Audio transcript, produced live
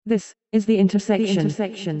This is the intersection.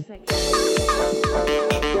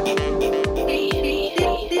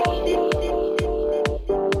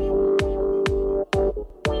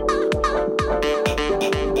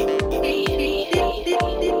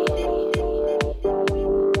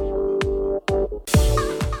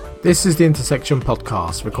 This is the Intersection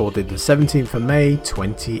podcast, recorded the 17th of May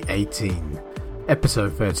 2018.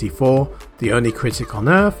 Episode 34, The Only Critic on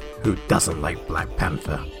Earth Who Doesn't Like Black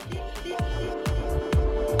Panther.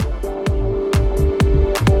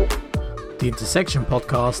 The Intersection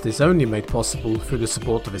podcast is only made possible through the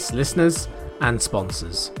support of its listeners and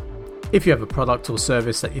sponsors. If you have a product or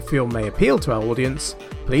service that you feel may appeal to our audience,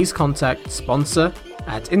 please contact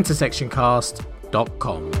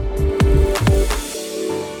sponsor@intersectioncast.com.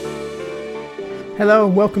 Hello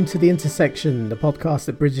and welcome to The Intersection, the podcast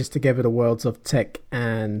that bridges together the worlds of tech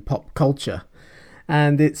and pop culture.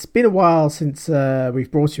 And it's been a while since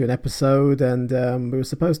we've brought you an episode, and we were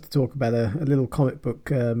supposed to talk about a little comic book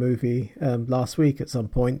movie last week at some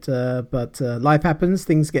point, but life happens,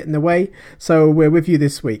 things get in the way, so we're with you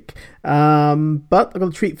this week. But I've got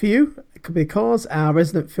a treat for you, because our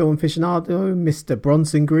resident film aficionado, Mr.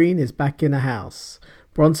 Bronson Green, is back in the house.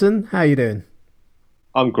 Bronson, how are you doing?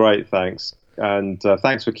 I'm great, thanks. And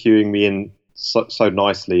thanks for cueing me in so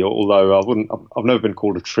nicely. Although I've never been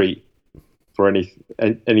called a treat for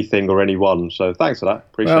anything or anyone. So thanks for that.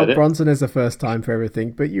 Appreciate it. Bronson is the first time for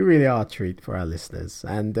everything, but you really are a treat for our listeners.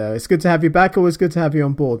 And it's good to have you back. Always good to have you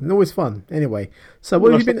on board, and always fun. Anyway, so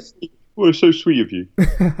what have you been? Well, so sweet of you.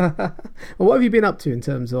 Well, what have you been up to in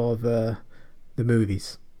terms of the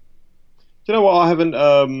movies? Do you know what? I haven't.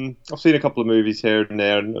 I've seen a couple of movies here and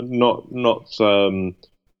there, and not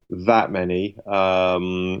that many. A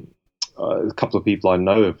couple of people I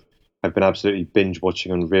know have been absolutely binge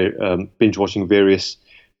watching various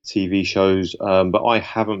TV shows, but I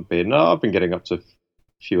haven't been. I've been getting up to a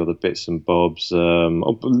few other bits and bobs. A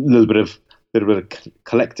little bit of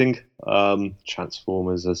collecting.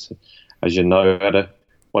 Transformers, as you know, had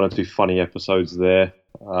one or two funny episodes there.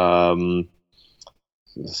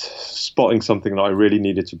 Spotting something that I really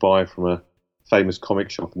needed to buy from a famous comic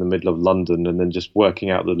shop in the middle of London, and then just working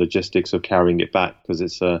out the logistics of carrying it back, because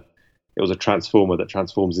it was a transformer that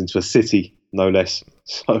transforms into a city, no less.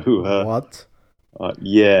 So what?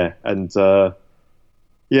 Yeah, and trying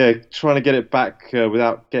to get it back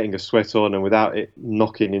without getting a sweat on and without it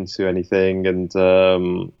knocking into anything. And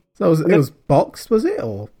so it was boxed, was it,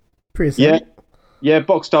 or pre-assembled? Yeah,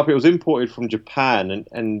 boxed up. It was imported from Japan,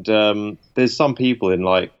 and there's some people in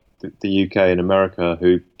like the UK and America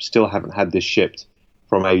who still haven't had this shipped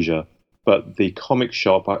from Asia. But the comic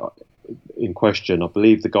shop in question, I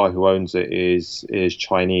believe the guy who owns it is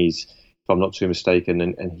Chinese, if I'm not too mistaken,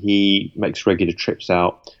 and he makes regular trips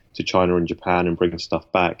out to China and Japan and brings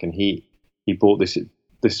stuff back. And he bought this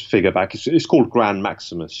figure back. It's called Grand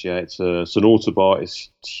Maximus. Yeah, it's an Autobot. It's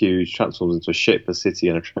huge, transforms into a ship, a city,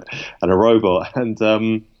 and a robot. And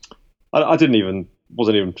I wasn't even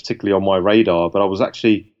particularly on my radar, but I was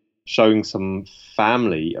actually showing some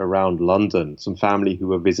family around London, some family who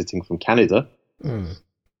were visiting from Canada.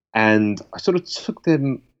 And I sort of took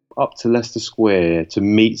them up to Leicester Square to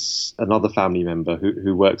meet another family member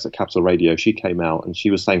who works at Capital Radio. She came out and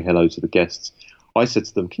she was saying hello to the guests. I said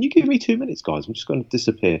to them, "Can you give me 2 minutes, guys? I'm just going to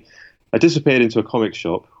disappear." I disappeared into a comic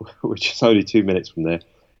shop, which is only 2 minutes from there.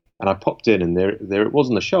 And I popped in, and there it was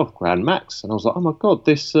on the shelf, Grand Max. And I was like, "Oh my God,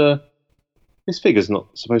 this figure's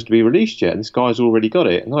not supposed to be released yet, and this guy's already got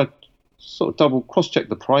it." And I sort of cross-checked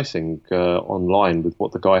the pricing online with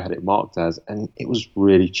what the guy had it marked as, and it was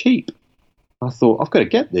really cheap. I thought, I've got to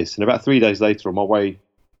get this. And about 3 days later, on my way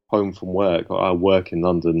home from work, I work in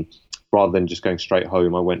London, rather than just going straight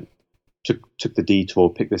home, I took the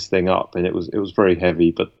detour, picked this thing up, and it was very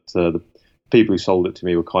heavy, but the people who sold it to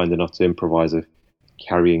me were kind enough to improvise a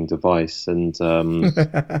carrying device. And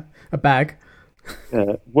a bag.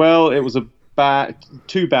 Well, it was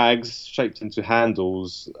two bags shaped into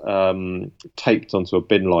handles, taped onto a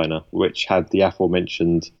bin liner, which had the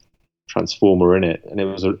aforementioned transformer in it. And it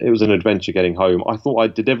was an adventure getting home. I thought I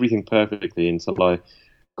did everything perfectly until I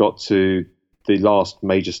got to the last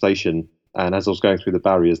major station. And as I was going through the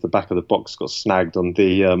barriers, the back of the box got snagged on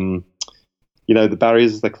the, the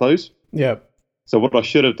barriers as they close. Yeah. So what I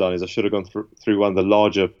should have done is I should have gone through one of the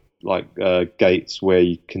larger gates where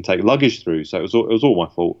you can take luggage through. So it was all my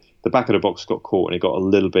fault. The back of the box got caught and it got a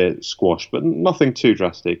little bit squashed, but nothing too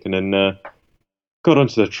drastic. And then got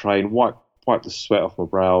onto the train, wiped the sweat off my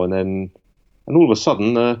brow, and all of a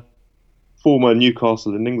sudden, former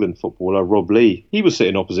Newcastle and England footballer Rob Lee, he was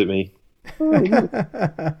sitting opposite me. I'm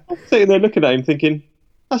sitting there looking at him thinking,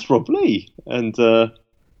 that's Rob Lee. And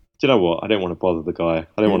you know what? I don't want to bother the guy.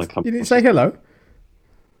 I don't want to come. You didn't say hello?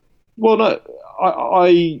 Well, no,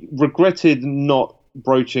 I regretted not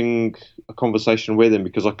broaching a conversation with him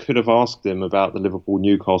because I could have asked him about the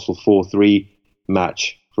Liverpool-Newcastle 4-3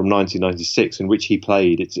 match from 1996 in which he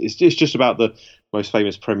played. It's just about the most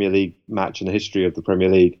famous Premier League match in the history of the Premier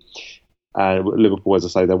League. And Liverpool, as I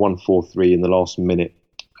say, they won 4-3 in the last minute.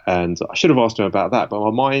 And I should have asked him about that, but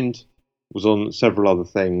my mind was on several other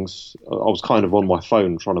things. I was kind of on my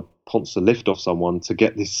phone trying to ponce a lift off someone to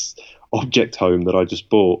get this object home that I just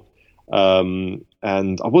bought. And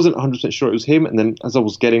I wasn't 100% sure it was him. And then as I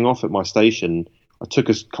was getting off at my station, I took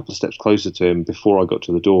a couple of steps closer to him before I got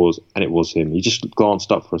to the doors, and it was him. He just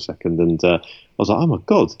glanced up for a second, and I was like, oh my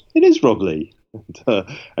God, it is Rob Lee. And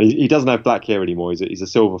he doesn't have black hair anymore. He's a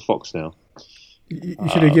silver fox now. You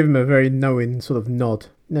should have given him a very knowing sort of nod.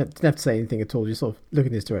 No, didn't have to say anything at all. Just sort of look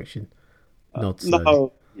in his direction. Nod slowly.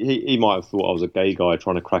 No, he might have thought I was a gay guy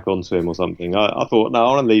trying to crack onto him or something. I thought, no,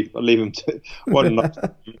 I'll leave him to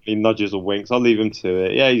it. He nudges or winks. I'll leave him to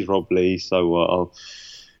it. Yeah, he's Rob Lee, so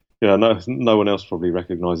no one else probably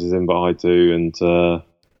recognises him, but I do. And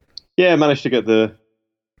I managed to get the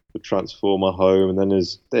Transformer home, and then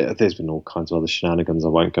there's been all kinds of other shenanigans I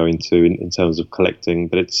won't go into in terms of collecting,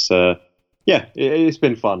 but it's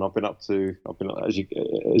been fun. I've been as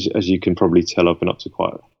you can probably tell, I've been up to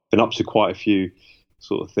quite a few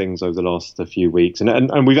sort of things over the last few weeks,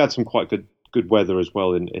 and we've had some quite good weather as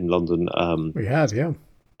well in London. We have, yeah.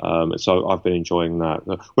 So I've been enjoying that.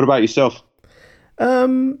 What about yourself?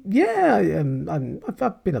 I've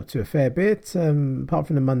been up to a fair bit. Apart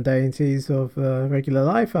from the mundanities of regular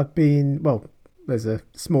life, there's a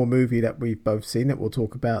small movie that we've both seen that we'll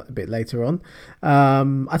talk about a bit later on.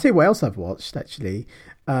 I'll tell you what else I've watched, actually.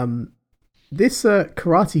 This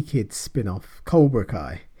Karate Kid Spinoff, Cobra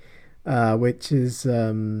Kai, which is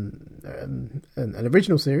an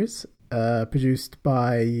original series produced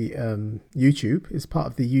by YouTube. It's part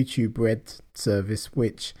of the YouTube Red service,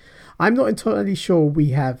 which I'm not entirely sure we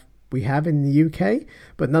have in the UK,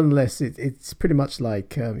 but nonetheless, it's pretty much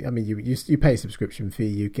like you pay a subscription fee,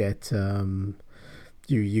 you get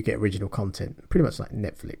you get original content, pretty much like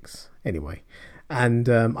Netflix, anyway. And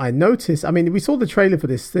I noticed, we saw the trailer for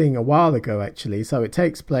this thing a while ago, actually. So it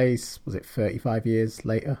takes place, was it 35 years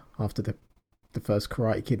later after the first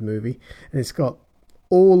Karate Kid movie, and it's got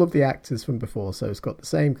all of the actors from before. So it's got the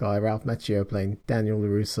same guy, Ralph Macchio, playing Daniel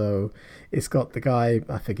LaRusso. It's got the guy,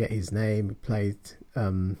 I forget his name, who played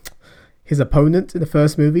his opponent in the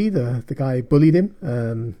first movie, the guy who bullied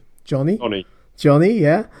him, Johnny,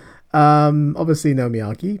 yeah. Obviously no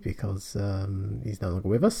Miyagi because he's no longer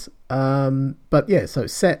with us. But yeah, so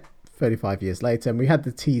it's set 35 years later, and we had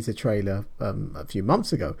the teaser trailer a few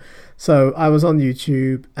months ago. So I was on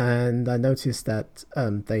YouTube and I noticed that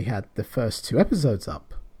they had the first 2 episodes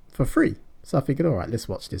up for free. So I figured, all right, let's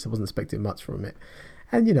watch this. I wasn't expecting much from it,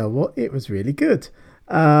 and you know what? It was really good.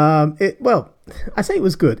 I say it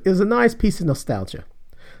was good. It was a nice piece of nostalgia.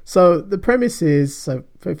 So the premise is,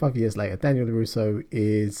 35 years later, Daniel LaRusso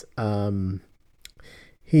is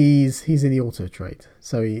he's in the auto trade.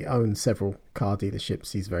 So he owns several car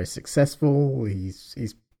dealerships. He's very successful.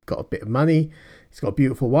 He's got a bit of money. He's got a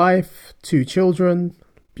beautiful wife, 2 children,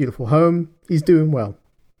 beautiful home. He's doing well.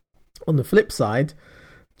 On the flip side,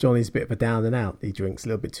 Johnny's a bit of a down and out. He drinks a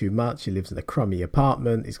little bit too much. He lives in a crummy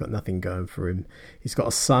apartment. He's got nothing going for him. He's got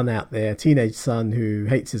a son out there, a teenage son who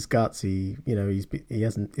hates his guts. He's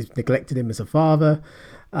neglected him as a father.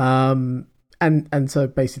 And so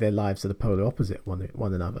basically their lives are the polar opposite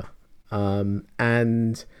one another.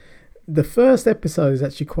 And the first episode is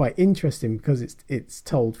actually quite interesting because it's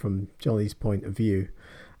told from Johnny's point of view.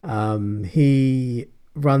 He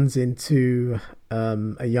runs into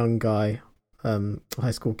a young guy, a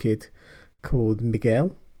high school kid called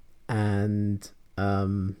Miguel, and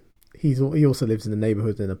he also lives in the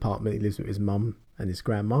neighborhood in an apartment. He lives with his mum and his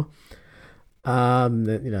grandma. They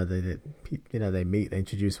meet, they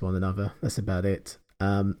introduce one another. That's about it.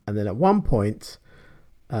 And then at one point,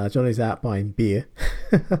 Johnny's out buying beer,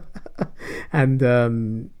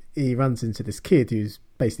 and he runs into this kid who's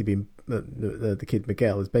basically been the kid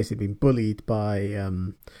Miguel has basically been bullied by a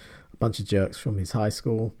bunch of jerks from his high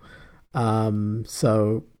school.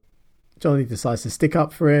 So Johnny decides to stick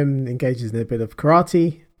up for him, engages in a bit of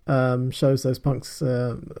karate, shows those punks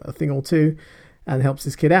a thing or two, and helps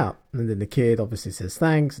this kid out. And then the kid obviously says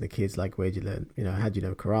thanks, and the kid's like, where'd you learn, how'd you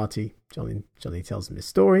know karate? Johnny tells him his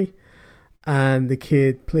story, and the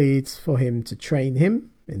kid pleads for him to train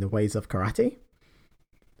him in the ways of karate.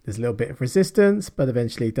 There's a little bit of resistance, but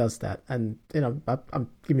eventually he does that. And I'm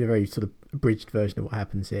giving a very sort of abridged version of what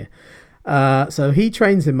happens here. So he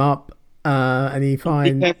trains him up, and he Be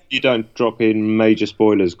finds... careful you don't drop in major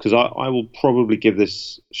spoilers, because I will probably give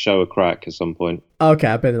this show a crack at some point. Okay,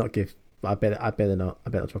 I better not give... I better not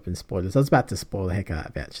drop in spoilers. I was about to spoil the heck out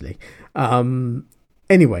of it, actually.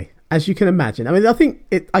 Anyway, as you can imagine, I mean, I think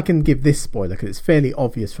I can give this spoiler because it's fairly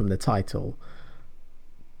obvious from the title.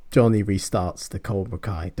 Johnny restarts the Cobra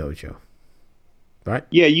Kai dojo, right?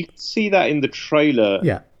 Yeah, you can see that in the trailer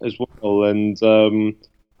as well. And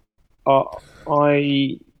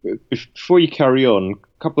before you carry on,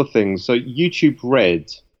 a couple of things. So YouTube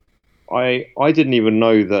Red, I didn't even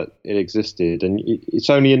know that it existed, and it's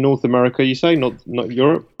only in North America, you say, not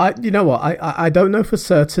Europe? You know what? I don't know for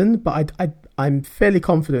certain, but I'm fairly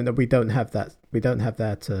confident that we don't have that. We don't have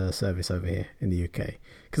that service over here in the UK,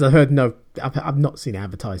 because I've not seen it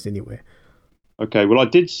advertised anywhere. Okay, well, I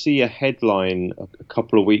did see a headline a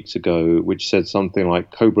couple of weeks ago which said something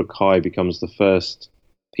like Cobra Kai becomes the first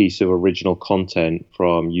piece of original content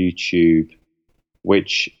from YouTube,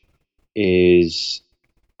 which is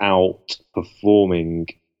outperforming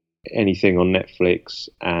anything on Netflix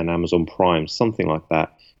and Amazon Prime, something like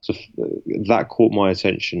that. So that caught my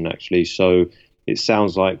attention, actually. So it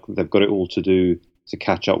sounds like they've got it all to do to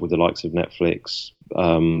catch up with the likes of Netflix.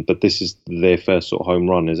 But this is their first sort of home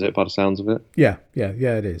run, is it, by the sounds of it? Yeah,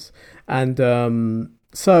 it is. And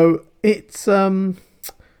so it's... well,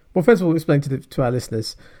 first of all, explain to our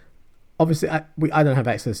listeners. Obviously, I don't have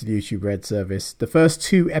access to the YouTube Red service. The first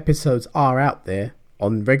 2 episodes are out there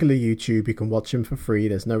on regular YouTube. You can watch them for free.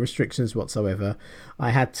 There's no restrictions whatsoever. I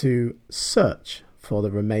had to search for the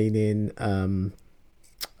remaining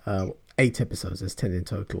 8 episodes. There's 10 in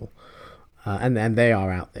total, and they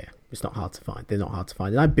are out there. It's not hard to find. They're not hard to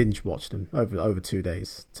find, and I binge watched them over 2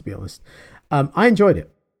 days. To be honest, I enjoyed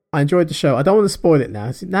it. I enjoyed the show. I don't want to spoil it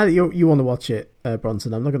now. Now that you want to watch it,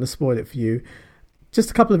 Bronson, I'm not going to spoil it for you. Just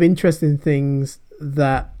a couple of interesting things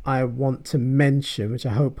that I want to mention, which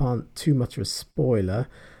I hope aren't too much of a spoiler.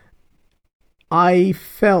 I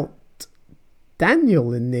felt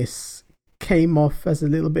Daniel in this came off as a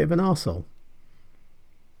little bit of an arsehole.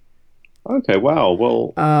 Okay, wow.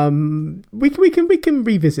 Well, we can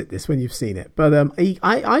revisit this when you've seen it, but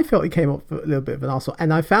I felt he came off a little bit of an arsehole,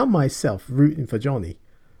 and I found myself rooting for Johnny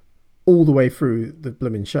all the way through the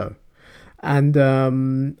blooming show, and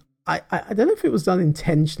I don't know if it was done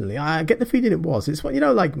intentionally. I get the feeling it was. It's what,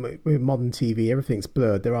 like with modern TV, everything's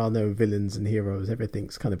blurred. There are no villains and heroes.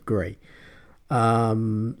 Everything's kind of grey.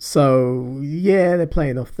 So yeah, they're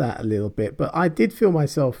playing off that a little bit. But I did feel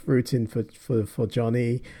myself rooting for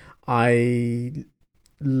Johnny. I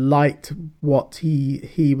liked what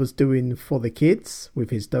he was doing for the kids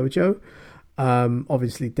with his dojo.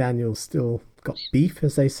 Obviously, Daniel's still got beef,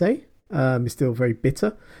 as they say. He's still very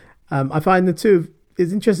bitter. I find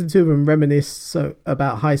it's interesting to them reminisce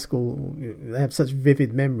about high school. They have such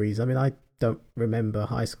vivid memories. I mean, I don't remember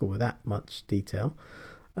high school with that much detail.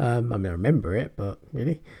 I mean, I remember it, but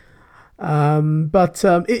really. It's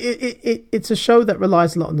a show that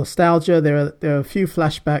relies a lot on nostalgia. There are a few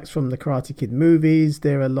flashbacks from the Karate Kid movies.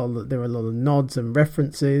 There are a lot of nods and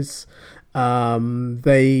references. All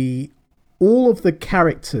of the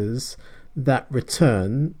characters that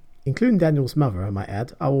return, including Daniel's mother, I might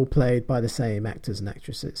add, are all played by the same actors and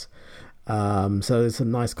actresses. So there's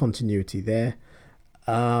some nice continuity there.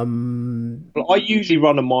 I usually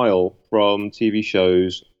run a mile from TV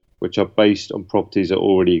shows which are based on properties that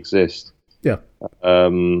already exist. Yeah.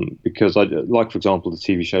 Because for example, the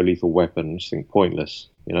TV show Lethal Weapon, I just think pointless,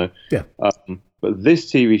 Yeah. But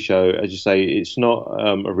this TV show, as you say, it's not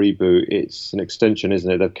a reboot. It's an extension,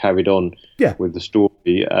 isn't it? They've carried on with the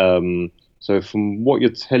story. So from what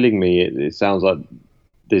you're telling me, it sounds like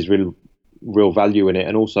there's real value in it,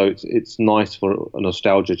 and also it's nice for a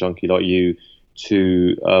nostalgia junkie like you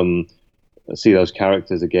to see those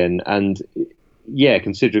characters again. And yeah,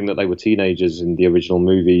 considering that they were teenagers in the original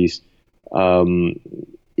movies,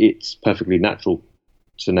 it's perfectly natural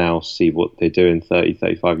to now see what they're doing 30,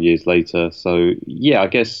 35 years later. So yeah, I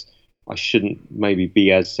guess I shouldn't maybe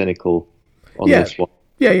be as cynical on this one.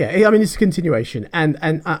 Yeah. I mean, it's a continuation, and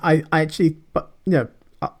I actually, but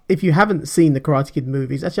if you haven't seen the Karate Kid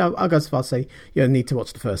movies, actually, I'll go as far as say you need to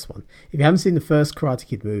watch the first one. If you haven't seen the first Karate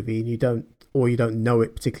Kid movie and you don't know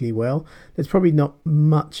it particularly well, there's probably not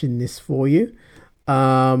much in this for you.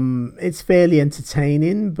 It's fairly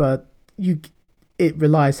entertaining, but it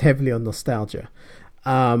relies heavily on nostalgia,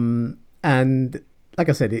 and like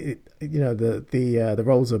I said, the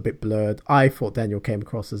roles are a bit blurred. I thought Daniel came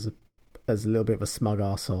across as a little bit of a smug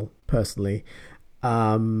arsehole, personally.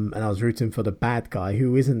 And I was rooting for the bad guy,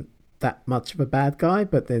 who isn't that much of a bad guy,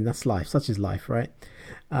 but then that's life. Such is life, right?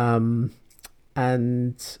 And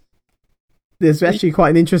there's actually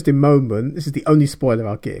quite an interesting moment. This is the only spoiler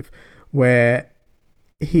I'll give, where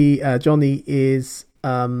Johnny is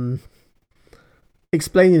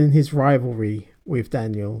explaining his rivalry with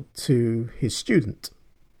Daniel to his student.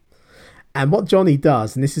 And what Johnny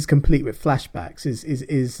does, and this is complete with flashbacks,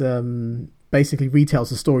 is basically retells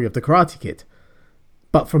the story of the Karate Kid,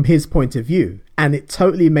 but from his point of view. And it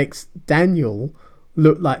totally makes Daniel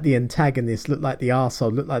look like the antagonist, look like the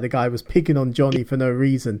arsehole, look like the guy was picking on Johnny for no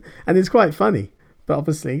reason. And it's quite funny. But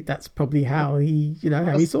obviously, that's probably how he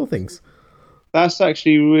saw things. That's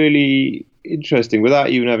actually really interesting. Without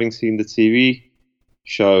even having seen the TV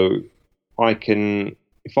show,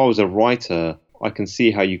 if I was a writer, I can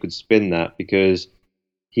see how you could spin that, because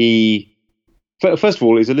first of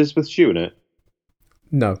all, is Elizabeth Shue in it?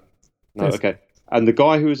 No. Okay. And the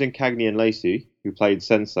guy who was in Cagney and Lacey, who played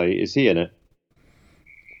Sensei, is he in it?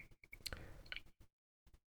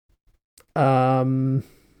 The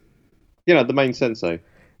main Sensei.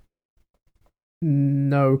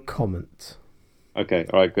 No comment. Okay,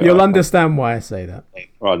 all right, good. You'll understand why I say that.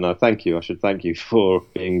 Right, no, thank you. I should thank you for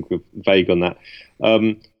being vague on that.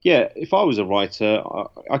 If I was a writer,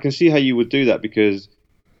 I can see how you would do that, because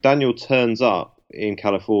Daniel turns up in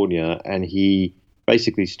California and he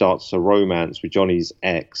basically starts a romance with Johnny's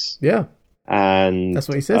ex. Yeah. And that's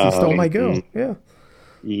what he says. He stole my girl. Yeah.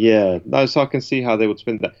 Yeah. No, so I can see how they would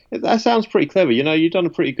spin that. That sounds pretty clever. You've done a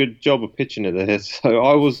pretty good job of pitching it there. So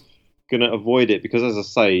I was going to avoid it, because, as I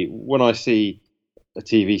say, when I see a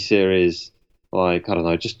TV series, like, I don't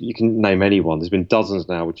know, just you can name anyone. There's been dozens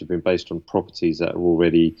now which have been based on properties that are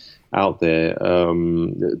already out there.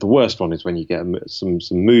 The worst one is when you get some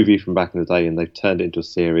movie from back in the day and they've turned it into a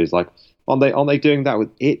series. Like, aren't they doing that with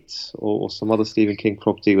It or some other Stephen King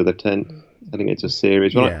property where they're turning it into a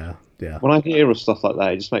series? Yeah. When I hear of stuff like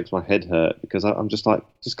that, it just makes my head hurt, because I'm just like,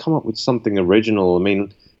 just come up with something original. I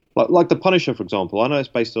mean, like The Punisher, for example. I know it's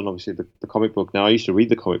based on, obviously, the comic book. Now, I used to read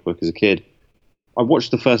the comic book as a kid. I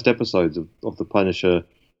watched the first episodes of the Punisher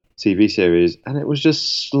TV series, and it was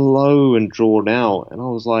just slow and drawn out. And I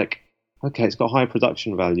was like, okay, it's got high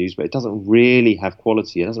production values, but it doesn't really have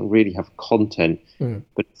quality. It doesn't really have content. But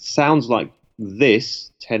it sounds like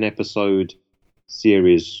this 10-episode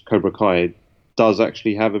series, Cobra Kai, does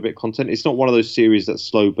actually have a bit of content. It's not one of those series that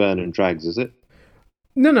slow burn and drags, is it?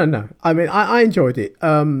 No. I mean, I enjoyed it.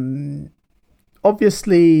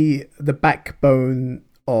 Obviously, the backbone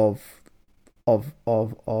of the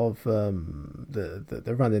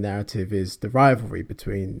running narrative is the rivalry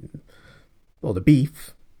the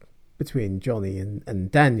beef between Johnny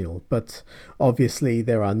and Daniel. But obviously,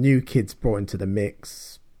 there are new kids brought into the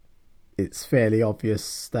mix. It's fairly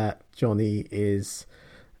obvious that Johnny is,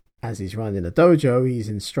 as he's running a dojo, he's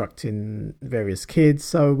instructing various kids.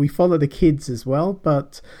 So we follow the kids as well.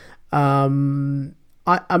 But I mean,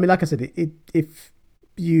 like I said, if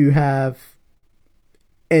you have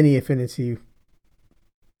any affinity,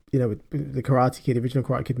 with the Karate Kid, original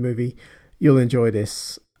Karate Kid movie, you'll enjoy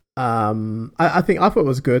this. I thought it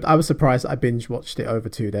was good. I was surprised I binge watched it over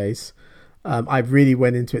 2 days. I really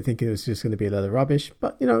went into it thinking it was just going to be a lot of rubbish,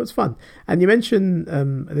 but it was fun. And you mentioned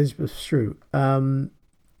Elizabeth Shue.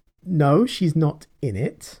 No, she's not in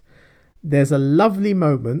it. There's a lovely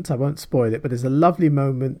moment. I won't spoil it, but there's a lovely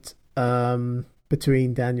moment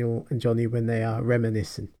between Daniel and Johnny when they are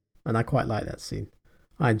reminiscing, and I quite like that scene.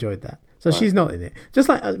 I enjoyed that. So she's not in it. Just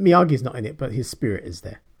like Miyagi's not in it, but his spirit is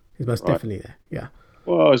there. He's most definitely there. Yeah.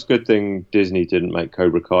 Well, it's a good thing Disney didn't make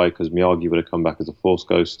Cobra Kai, because Miyagi would have come back as a Force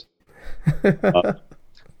ghost. Do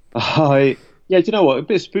you know what? A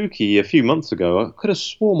bit spooky. A few months ago, I could have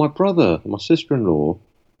swore my brother and my sister-in-law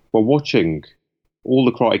were watching all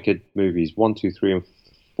the Karate Kid movies, 1, 2, 3, and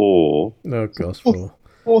 4. Oh, gosh.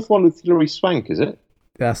 Fourth one with Hilary Swank, is it?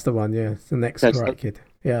 That's the one, yeah. It's the next Karate Kid.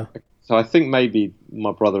 Yeah. So I think maybe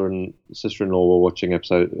my brother and sister-in-law were watching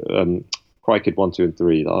episode Karate Kid 1, 2, and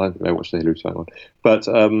 3. I don't think they watched the Hilary Swank one. But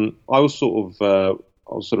I was sort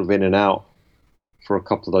of in and out for a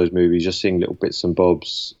couple of those movies, just seeing little bits and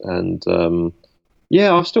bobs. And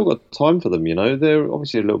I've still got time for them. They're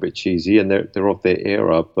obviously a little bit cheesy and they're of their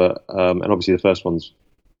era, but and obviously the first one's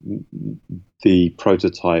the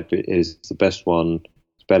prototype is the best one.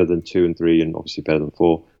 It's better than 2 and 3, and obviously better than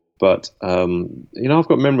 4. But I've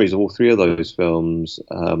got memories of all 3 of those films,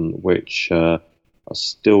 which are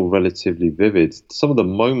still relatively vivid. Some of the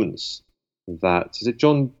moments is it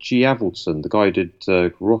John G. Avildsen, the guy who did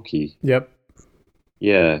Rocky? Yep.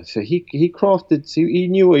 Yeah, so he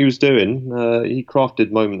knew what he was doing. He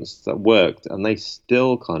crafted moments that worked, and they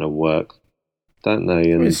still kind of work, don't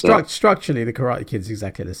they? And structurally, the Karate Kid's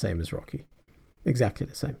exactly the same as Rocky. Exactly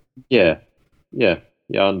the same. Yeah.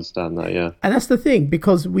 I understand that. Yeah, and that's the thing,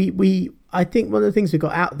 because I think one of the things we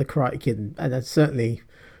got out of the Karate Kid, and that's certainly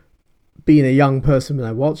being a young person when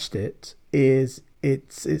I watched it, is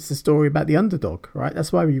it's a story about the underdog, right?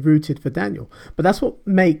 That's why we rooted for Daniel. But that's what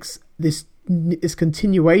makes this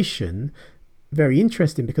continuation very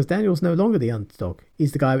interesting, because Daniel's no longer the underdog.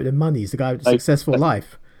 He's the guy with the money. He's the guy with the successful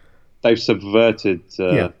life. They've subverted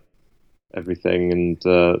everything,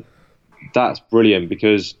 and that's brilliant,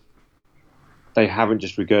 because they haven't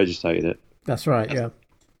just regurgitated it. That's right, yeah.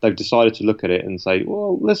 They've decided to look at it and say,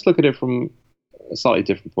 well, let's look at it from a slightly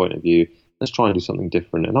different point of view. Let's try and do something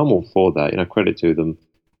different. And I'm all for that, credit to them.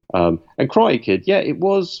 And Karate Kid, it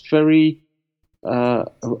was very a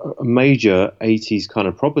major 80s kind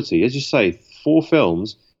of property. As you say, 4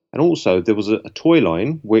 films. And also there was a toy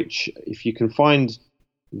line, which if you can find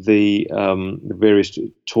the various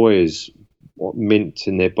toys mint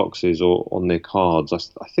in their boxes or on their cards, I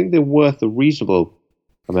think they're worth a reasonable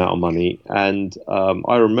amount of money. And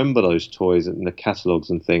I remember those toys in the catalogs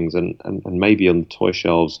and things, and maybe on the toy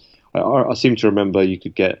shelves. I seem to remember you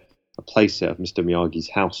could get a playset of Mr. Miyagi's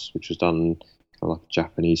house, which was done kind of like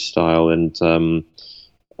Japanese style. And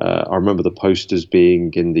I remember the posters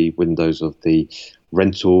being in the windows of the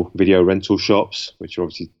video rental shops, which are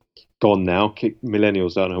obviously gone now.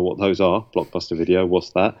 Millennials don't know what those are. Blockbuster Video,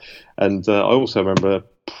 what's that? And I also remember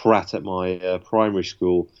Pratt at my primary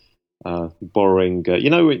school borrowing.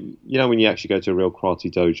 When you actually go to a real karate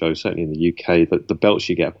dojo, certainly in the UK, the belts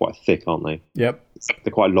you get are quite thick, aren't they? Yep.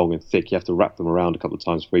 They're quite long and thick. You have to wrap them around a couple of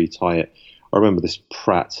times before you tie it. I remember this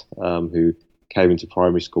Pratt who came into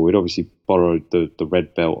primary school. He'd obviously borrowed the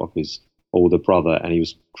red belt of his older brother, and he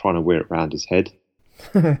was trying to wear it around his head.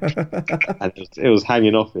 And it was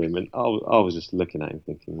hanging off him, and I was just looking at him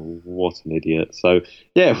thinking, what an idiot. So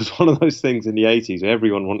it was one of those things in the 80s where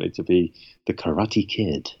everyone wanted to be the Karate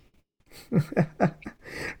Kid.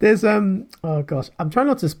 There's oh gosh, I'm trying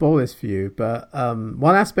not to spoil this for you, but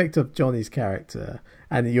one aspect of Johnny's character,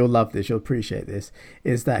 and you'll love this, you'll appreciate this,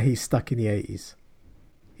 is that he's stuck in the 80s.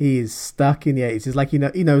 He is stuck in the 80s. It's like he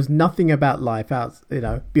knows nothing about life out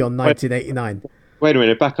beyond 1989. Wait a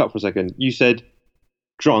minute, back up for a second. You said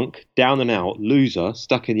drunk, down and out, loser,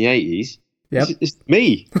 stuck in the 80s. Yep. It's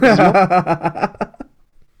me.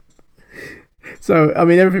 So, I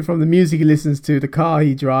mean, everything from the music he listens to, the car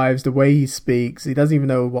he drives, the way he speaks, he doesn't even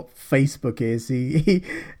know what Facebook is. He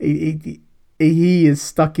is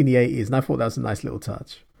stuck in the 80s, and I thought that was a nice little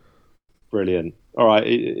touch. Brilliant. All right,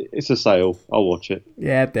 it's a sale. I'll watch it.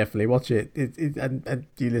 Yeah, definitely watch it. And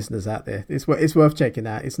you listeners out there, it's worth checking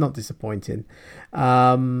out. It's not disappointing.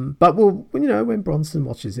 But when Bronson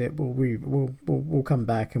watches it, we'll come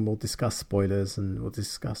back and we'll discuss spoilers and we'll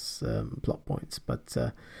discuss plot points. But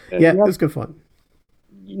it was good fun.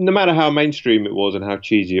 No matter how mainstream it was and how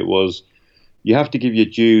cheesy it was, you have to give your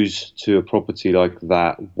dues to a property like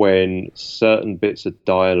that when certain bits of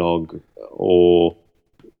dialogue or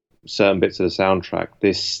certain bits of the soundtrack,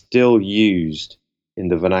 they're still used in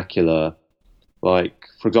the vernacular. Like,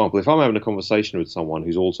 for example, if I'm having a conversation with someone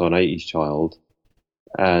who's also an 80s child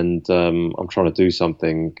and I'm trying to do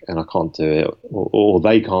something and I can't do it, or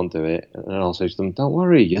they can't do it, and I'll say to them, don't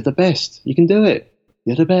worry, you're the best, you can do it,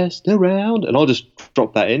 you're the best around, and I'll just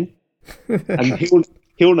drop that in and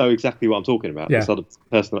he'll know exactly what I'm talking about. This other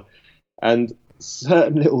person. And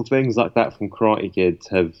certain little things like that from Karate Kid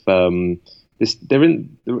have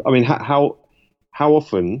how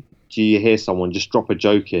often do you hear someone just drop a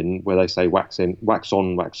joke in where they say wax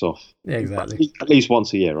on, wax off? Yeah, exactly. At least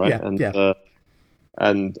once a year, right? Yeah,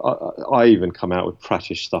 and I even come out with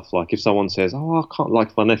prattish stuff, like if someone says, "Oh, I can't,"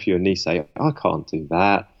 like my nephew and niece say, "I can't do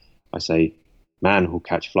that," I say, "Man who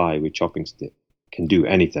catch fly with chopping stick can do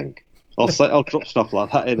anything." I'll drop stuff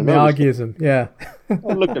like that in. Miyagism, yeah.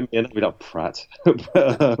 I'll look at me and I'll be like, "Prat."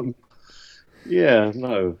 But,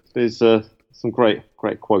 there's some great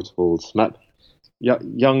quotables. Matt,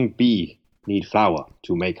 young bee need flour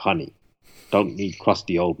to make honey. Don't need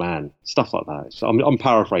crusty old man. Stuff like that. So I'm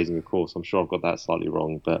paraphrasing, of course. I'm sure I've got that slightly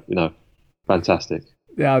wrong, but fantastic.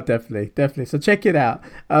 Yeah, definitely. So check it out.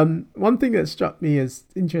 One thing that struck me as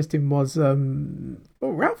interesting was,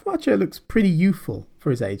 Ralph Macchio looks pretty youthful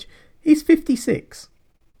for his age. He's 56.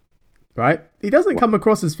 Right? He doesn't come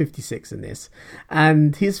across as 56 in this.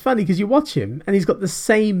 And he's funny because you watch him and he's got the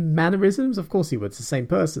same mannerisms. Of course he would. It's the same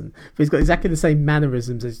person. But he's got exactly the same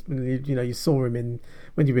mannerisms as you saw him in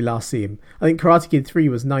when did we last see him? I think Karate Kid 3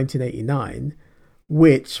 was 1989,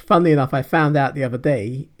 which, funnily enough, I found out the other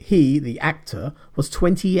day, he, the actor, was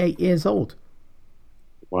 28 years old.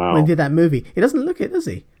 Wow. When he did that movie. He doesn't look it, does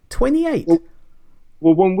he? 28.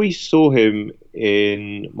 Well, when we saw him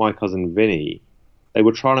in My Cousin Vinny, they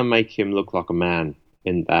were trying to make him look like a man.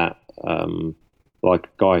 in that, like a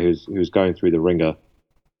guy who was going through the ringer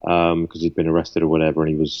because he'd been arrested or whatever, and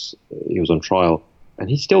he was on trial, and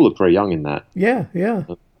he still looked very young in that. Yeah, yeah.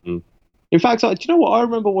 In fact, do you know what? I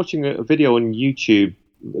remember watching a video on YouTube,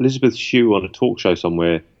 Elizabeth Shue on a talk show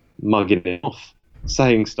somewhere, mugging him off,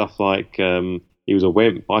 saying stuff like he was a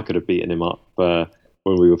wimp. I could have beaten him up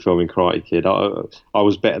when we were filming Karate Kid. I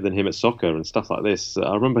was better than him at soccer and stuff like this.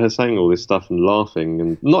 I remember her saying all this stuff and laughing,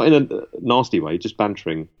 and not in a nasty way, just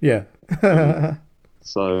bantering. Yeah.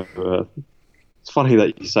 So it's funny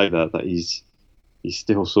that you say that he's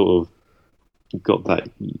still sort of got that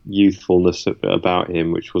youthfulness about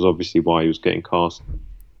him, which was obviously why he was getting cast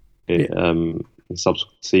in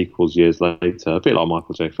subsequent sequels years later, a bit like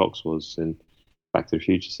Michael J. Fox was in Back to the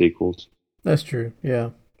Future sequels. That's true.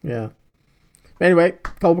 Yeah. Anyway,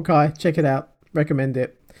 Cobra Kai, check it out. Recommend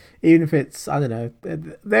it. Even if it's, I don't know,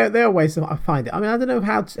 there are ways I find it. I mean, I don't know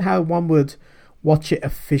how one would watch it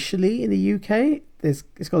officially in the UK.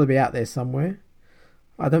 It's got to be out there somewhere.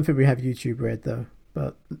 I don't think we have YouTube Red though.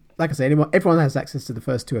 But like I say, everyone has access to the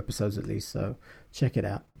first 2 episodes at least, so check it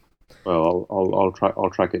out. Well,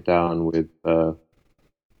 I'll track it down with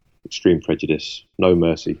Extreme Prejudice, No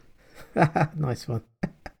Mercy. Nice one.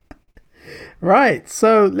 Right,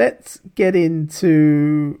 so let's get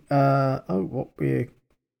into the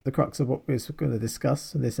crux of what we're going to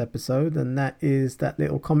discuss in this episode, and that is that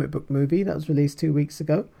little comic book movie that was released 2 weeks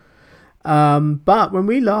ago. But when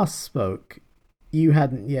we last spoke, you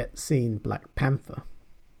hadn't yet seen Black Panther.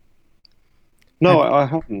 No, I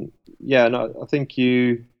haven't. Yeah, no, I think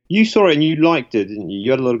you saw it and you liked it, didn't you?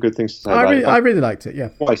 You had a lot of good things to say about it. I really liked it, yeah.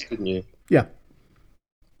 Twice, didn't you? Yeah.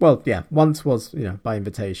 Well, yeah, once was, by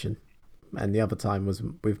invitation, and the other time was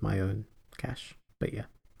with my own cash. But yeah.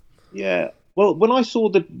 Yeah. Well, when I saw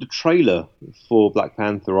the trailer for Black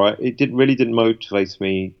Panther, it really didn't motivate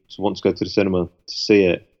me to want to go to the cinema to see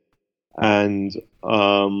it. And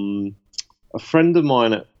a friend of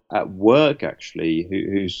mine at work, actually,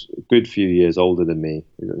 who's a good few years older than me,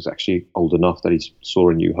 he was actually old enough that he saw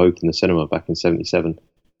A New Hope in the cinema back in '77,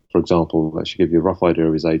 for example. That should give you a rough idea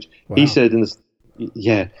of his age. Wow. He said in the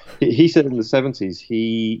 '70s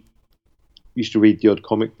he used to read the odd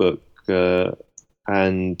comic book,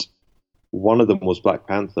 and one of them was Black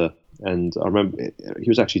Panther. And I remember he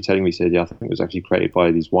was actually telling me, he said, I think it was actually created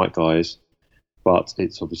by these white guys, but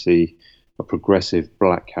it's obviously a progressive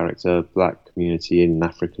black character, black community in an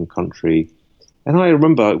African country. And I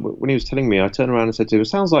remember when he was telling me, I turned around and said to him, it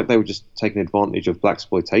sounds like they were just taking advantage of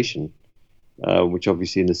blaxploitation, which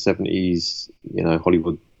obviously in the '70s,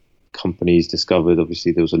 Hollywood companies discovered.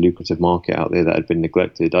 Obviously there was a lucrative market out there that had been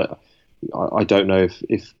neglected. I don't know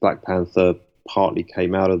if Black Panther partly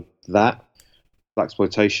came out of that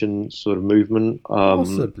blaxploitation sort of movement.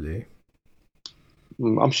 Possibly.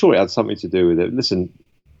 I'm sure it had something to do with it. Listen,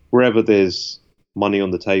 wherever there's money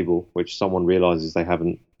on the table, which someone realizes they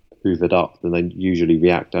haven't hoovered up, then they usually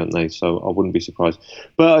react, don't they? So I wouldn't be surprised.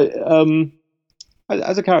 But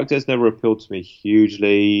as a character, it's never appealed to me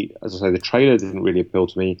hugely. As I say, the trailer didn't really appeal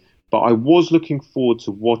to me, but I was looking forward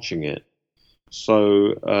to watching it.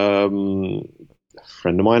 So a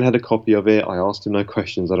friend of mine had a copy of it. I asked him no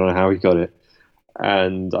questions. I don't know how he got it.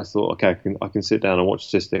 And I thought, okay, I can sit down and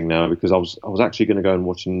watch this thing now, because I was actually going to go and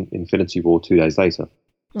watch Infinity War 2 days later.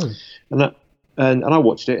 And I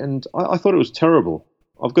watched it, and I thought it was terrible.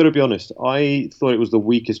 I've got to be honest. I thought it was the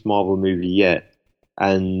weakest Marvel movie yet.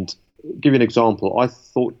 And give you an example. I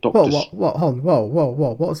thought Doctor.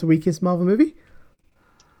 Whoa! What's the weakest Marvel movie?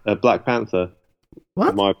 Black Panther.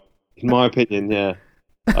 What? In my opinion, yeah.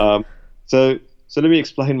 So let me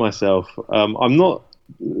explain myself. I'm not.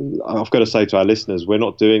 I've got to say to our listeners, we're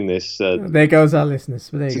not doing this. There goes our listeners.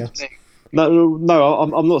 But there you go.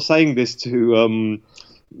 No. I'm not saying this to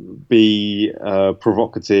be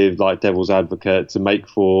provocative, like devil's advocate, to make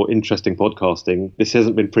for interesting podcasting. This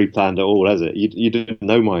hasn't been pre-planned at all, has it? You didn't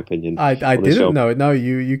know my opinion. I didn't know it. No,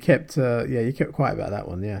 you kept you kept quiet about that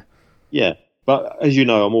one. Yeah, but as you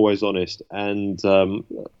know, I'm always honest, and I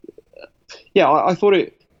thought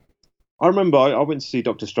it. I remember I went to see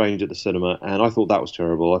Doctor Strange at the cinema, and I thought that was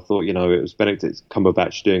terrible. I thought, it was Benedict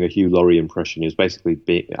Cumberbatch doing a Hugh Laurie impression. He was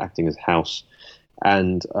basically acting as House.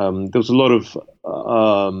 And there was a lot of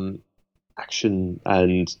action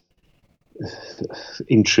and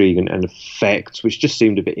intrigue and effects, which just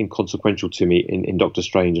seemed a bit inconsequential to me in Doctor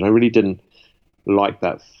Strange. And I really didn't like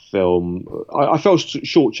that film. I felt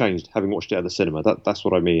shortchanged having watched it at the cinema. That's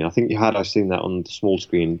what I mean. I think had I seen that on the small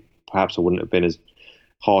screen, perhaps I wouldn't have been as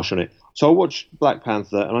harsh on it. So I watched Black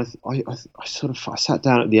Panther, and I sat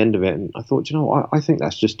down at the end of it, and I thought, I think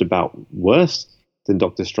that's just about worse than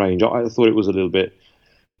Doctor Strange. I thought it was a little bit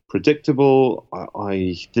predictable.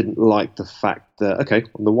 I didn't like the fact that, okay,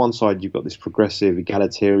 on the one side you've got this progressive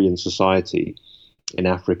egalitarian society in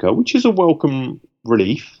Africa, which is a welcome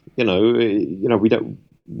relief. We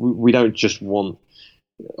don't just want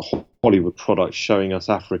Hollywood products showing us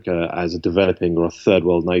Africa as a developing or a third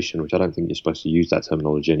world nation, which I don't think you're supposed to use that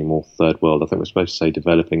terminology anymore, third world. I think we're supposed to say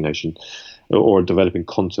developing nation, or a developing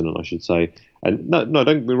continent, I should say. And no, don't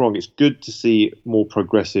get me wrong, it's good to see more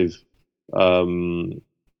progressive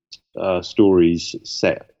stories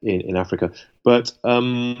set in Africa. But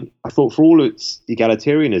I thought, for all its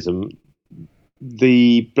egalitarianism,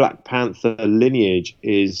 the Black Panther lineage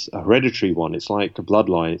is a hereditary one. It's like a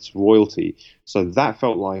bloodline. It's royalty. So that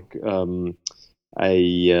felt like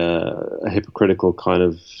a hypocritical kind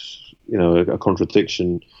of, a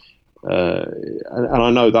contradiction. And I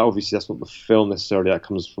know that obviously that's not the film necessarily. That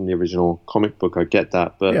comes from the original comic book. I get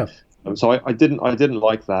that, but yeah. So I didn't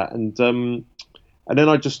like that. And then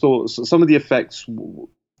I just thought some of the effects,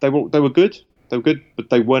 they were good. They were good, but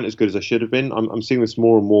they weren't as good as they should have been. I'm seeing this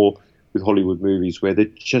more and more with Hollywood movies where they're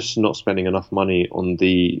just not spending enough money on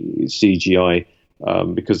the CGI,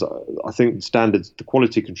 because I think the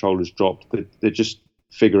quality control has dropped. They're just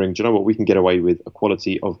figuring, do you know what, we can get away with a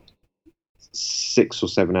quality of 6 or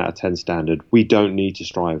 7 out of 10 standard. We don't need to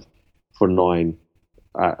strive for 9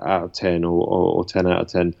 out of 10 or 10 out of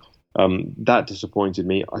 10. That disappointed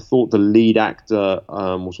me. I thought the lead actor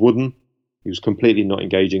was wooden. He was completely not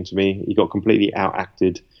engaging to me. He got completely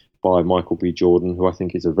out-acted by Michael B. Jordan, who I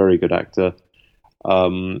think is a very good actor.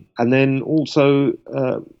 And then also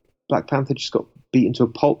Black Panther just got beaten to a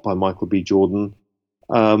pulp by Michael B. Jordan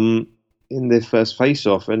in their first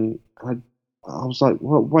face-off. And I was like,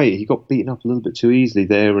 well, wait, he got beaten up a little bit too easily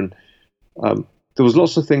there. And there was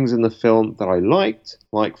lots of things in the film that I liked.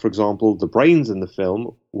 Like, for example, the brains in the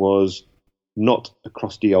film was not a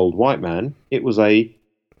crusty old white man. It was a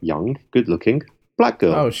young, good-looking black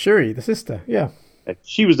girl. Oh, Shuri, the sister, yeah.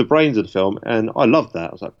 She was the brains of the film, and I loved that.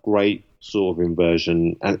 It was like great sort of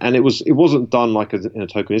inversion, and it wasn't done like in a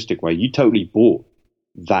tokenistic way. You totally bought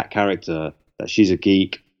that character, that she's a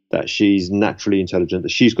geek, that she's naturally intelligent,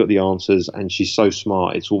 that she's got the answers, and she's so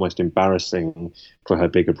smart. It's almost embarrassing for her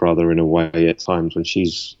bigger brother in a way at times when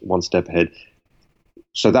she's one step ahead.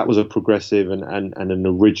 So that was a progressive and an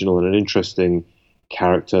original and an interesting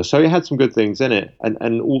character. So it had some good things in it,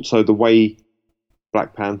 and also the way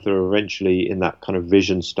Black Panther eventually, in that kind of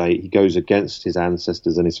vision state, he goes against his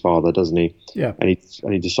ancestors and his father, doesn't he? Yeah. And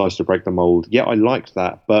he decides to break the mold. Yeah, I liked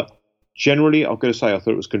that, but generally, I've got to say, I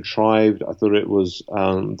thought it was contrived. I thought it was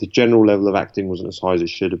the general level of acting wasn't as high as it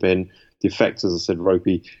should have been. The effects, as I said,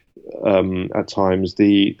 ropey at times.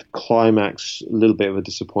 The climax, a little bit of a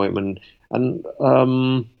disappointment, and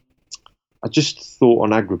I just thought,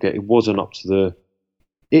 on aggregate, it wasn't up to the.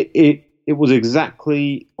 It was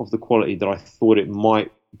exactly of the quality that I thought it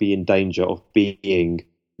might be in danger of being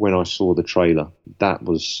when I saw the trailer. That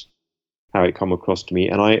was how it come across to me,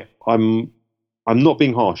 and I'm not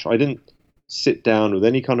being harsh. I didn't sit down with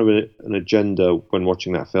any kind of an agenda when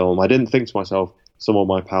watching that film. I didn't think to myself, some of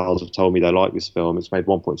my pals have told me they like this film. It's made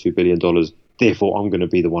 $1.2 billion. Therefore, I'm going to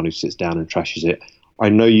be the one who sits down and trashes it. I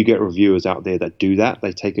know you get reviewers out there that do that.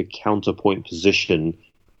 They take a counterpoint position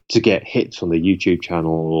to get hits on the YouTube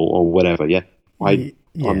channel or whatever. Yeah. I'm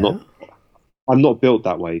not built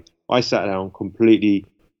that way. I sat down completely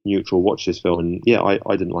neutral, watched this film, and yeah,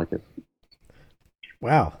 I didn't like it.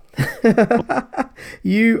 Wow.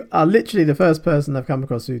 You are literally the first person I've come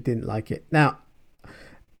across who didn't like it. Now,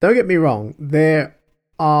 don't get me wrong, there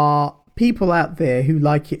are people out there who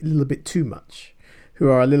like it a little bit too much, who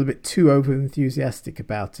are a little bit too over enthusiastic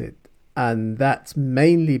about it. And that's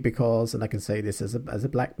mainly because, and I can say this as a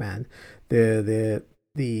black man, the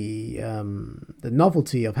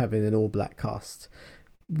novelty of having an all black cast,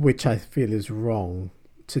 which I feel is wrong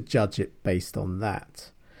to judge it based on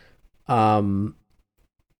that. I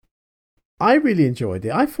really enjoyed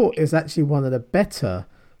it. I thought it was actually one of the better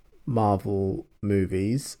Marvel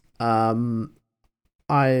movies. I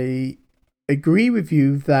agree with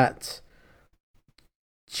you that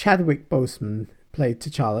Chadwick Boseman played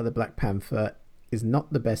T'Challa, the Black Panther, is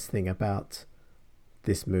not the best thing about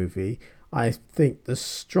this movie. I think the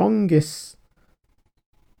strongest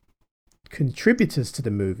contributors to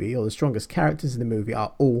the movie, or the strongest characters in the movie,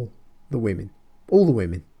 are all the women. All the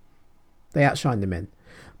women. They outshine the men.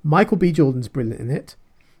 Michael B. Jordan's brilliant in it.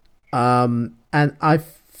 And I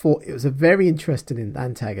thought it was a very interesting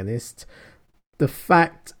antagonist. The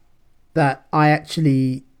fact that I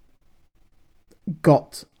actually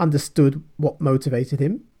understood what motivated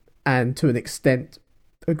him, and to an extent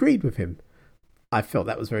agreed with him. I felt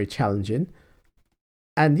that was very challenging.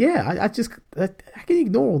 And yeah, I can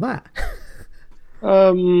ignore all that.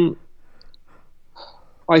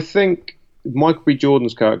 I think Michael B.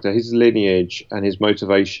 Jordan's character, his lineage and his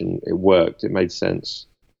motivation, it worked. It made sense.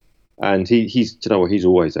 And he's, you know what, he's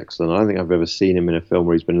always excellent. I don't think I've ever seen him in a film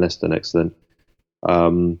where he's been less than excellent.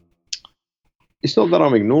 It's not that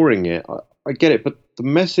I'm ignoring it. I get it, but the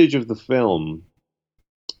message of the film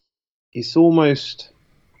is almost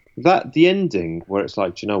that the ending where it's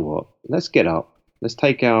like, do you know what? Let's get up. Let's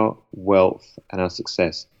take our wealth and our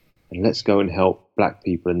success and let's go and help black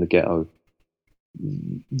people in the ghetto.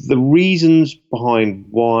 The reasons behind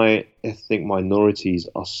why ethnic minorities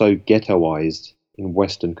are so ghettoized in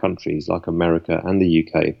Western countries like America and the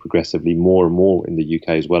UK, progressively more and more in the UK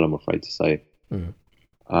as well, I'm afraid to say.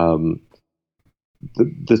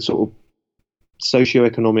 The sort of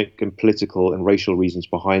socioeconomic and political and racial reasons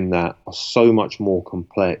behind that are so much more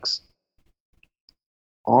complex.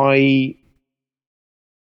 For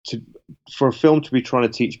a film to be trying to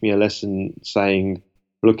teach me a lesson saying,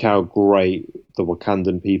 look how great the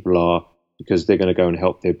Wakandan people are because they're going to go and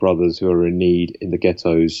help their brothers who are in need in the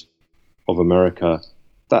ghettos of America,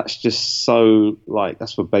 that's just so, like,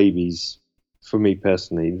 that's for babies, for me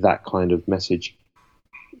personally, that kind of message.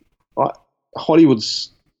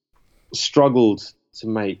 Hollywood's struggled to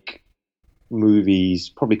make movies,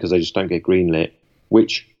 probably because they just don't get greenlit,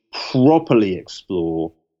 which properly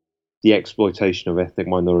explore the exploitation of ethnic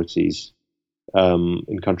minorities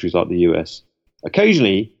in countries like the US.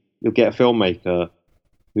 Occasionally, you'll get a filmmaker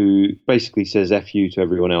who basically says F you to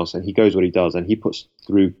everyone else, and he goes what he does, and he puts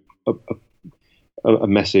through a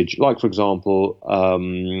message, like, for example,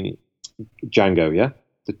 Django,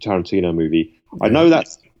 the Tarantino movie. I know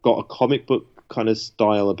that's got a comic book kind of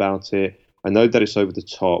style about it. I know that it's over the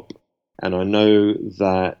top, and I know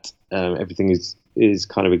that everything is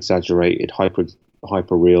kind of exaggerated,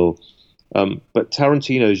 hyper real. But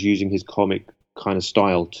Tarantino is using his comic kind of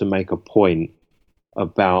style to make a point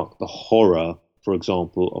about the horror, for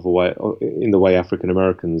example, in the way African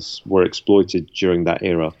Americans were exploited during that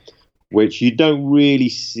era, which you don't really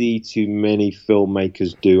see too many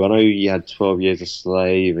filmmakers do. I know you had 12 Years a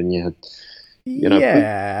Slave, and you had,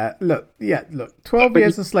 look, 12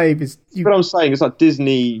 Years a Slave is... What I'm saying is like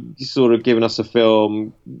Disney sort of giving us a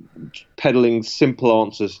film peddling simple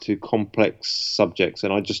answers to complex subjects,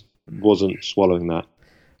 and I just wasn't swallowing that.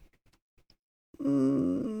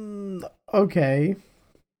 Okay.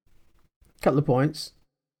 Couple of points.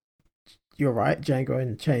 You're right, Django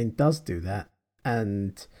Unchained does do that,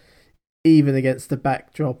 and even against the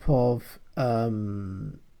backdrop of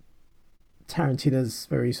Tarantino's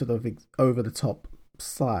very sort of over-the-top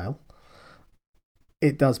style,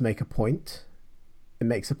 it does make a point. It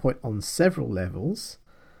makes a point on several levels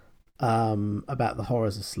about the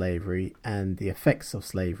horrors of slavery and the effects of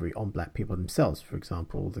slavery on black people themselves. For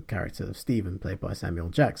example, the character of Stephen, played by Samuel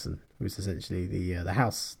Jackson, who's essentially the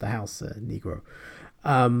house Negro.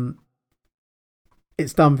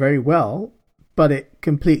 It's done very well, but it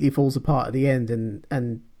completely falls apart at the end,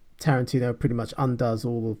 and Tarantino pretty much undoes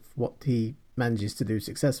all of what he manages to do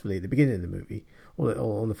successfully at the beginning of the movie, or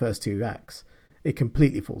on the first two acts. It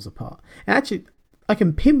completely falls apart. And actually, I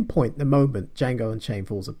can pinpoint the moment Django Unchained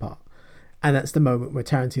falls apart, and that's the moment where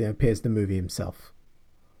Tarantino appears in the movie himself.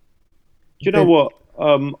 Do you know what?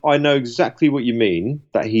 I know exactly what you mean,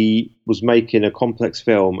 that he was making a complex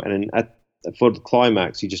film, and for the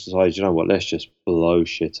climax, he just decided, you know what, let's just blow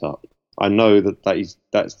shit up. I know he's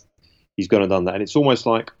going to done that, and it's almost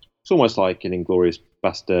like in Inglourious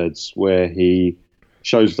Bastards, where he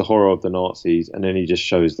shows the horror of the Nazis, and then he just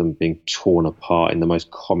shows them being torn apart in the most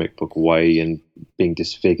comic book way and being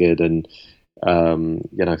disfigured and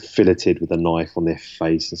filleted with a knife on their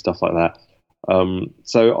face and stuff like that.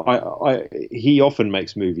 So he often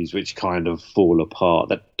makes movies which kind of fall apart,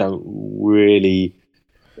 that don't really.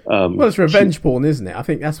 Well, it's revenge porn, isn't it? I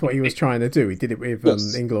think that's what he was trying to do. He did it with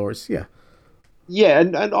Inglourious, yeah,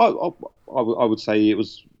 and I would say it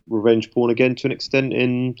was revenge porn again to an extent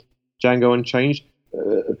in Django Unchained.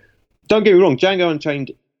 Don't get me wrong, Django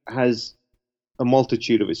Unchained has a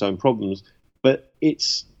multitude of its own problems, but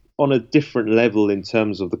it's on a different level in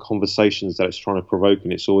terms of the conversations that it's trying to provoke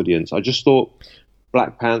in its audience. I just thought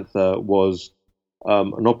Black Panther was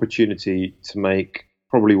an opportunity to make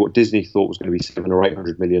probably what Disney thought was going to be $700 or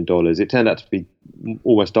 $800 million. It turned out to be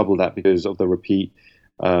almost double that because of the repeat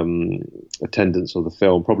attendance of the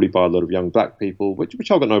film, probably by a lot of young black people, which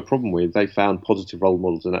I've got no problem with. They found positive role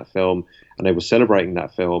models in that film, and they were celebrating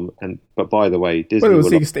that film. But by the way, Disney. Well, it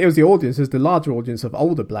was the audience, it was the larger audience of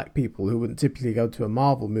older black people who wouldn't typically go to a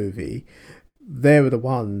Marvel movie, they were the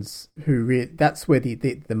ones who that's where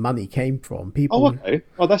the money came from. People. Oh, okay.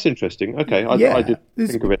 Oh, that's interesting. Okay, I did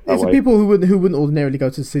think of it that way. There's people who wouldn't ordinarily go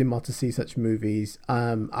to the cinema to see such movies.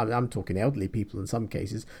 I'm talking elderly people in some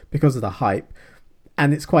cases because of the hype.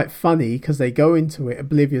 And it's quite funny because they go into it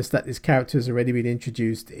oblivious that this character has already been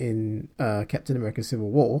introduced in Captain America Civil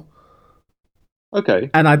War. Okay.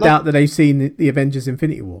 And I doubt that they've seen the Avengers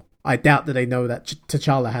Infinity War. I doubt that they know that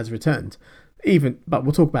T'Challa has returned. But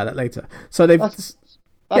we'll talk about that later. So that's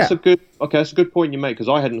a good point you make, because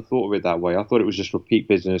I hadn't thought of it that way. I thought it was just repeat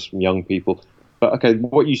business from young people. But okay,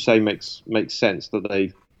 what you say makes sense, that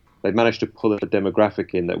they've managed to pull a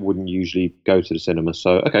demographic in that wouldn't usually go to the cinema.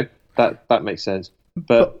 So okay, that makes sense.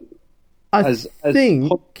 But as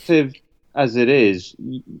positive as it is,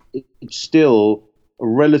 it's still a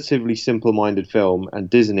relatively simple-minded film, and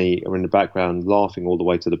Disney are in the background laughing all the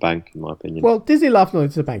way to the bank, in my opinion. Well, Disney laughed all the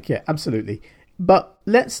way to the bank, yeah, absolutely. But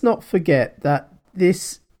let's not forget that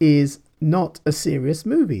this is not a serious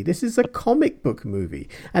movie. This is a comic book movie,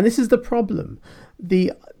 and this is the problem.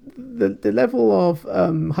 The level of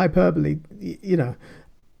hyperbole,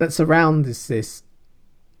 that surrounds this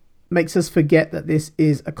makes us forget that this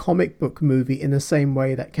is a comic book movie in the same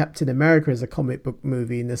way that Captain America is a comic book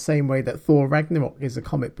movie, in the same way that Thor Ragnarok is a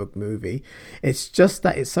comic book movie. It's just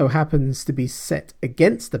that it so happens to be set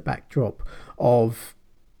against the backdrop of,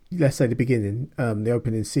 let's say, the beginning, the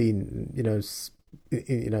opening scene,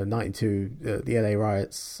 92, the LA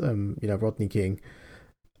riots, Rodney King.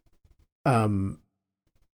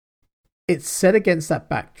 It's set against that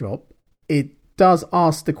backdrop. It does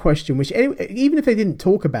ask the question, which even if they didn't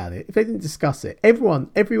talk about it, if they didn't discuss it, everyone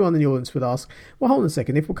in the audience would ask, well, hold on a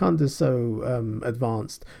second, if Wakanda's so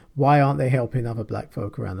advanced, why aren't they helping other black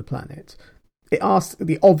folk around the planet? It asks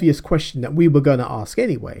the obvious question that we were going to ask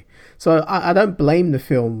anyway. So I don't blame the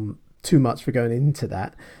film too much for going into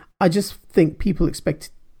that. I just think people expect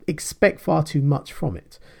far too much from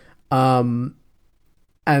it. And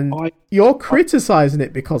you're criticizing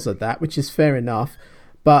it because of that, which is fair enough.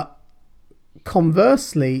 But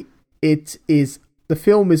conversely, the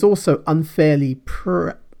film is also unfairly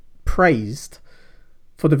praised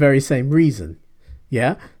for the very same reason.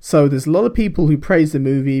 Yeah, so there's a lot of people who praise the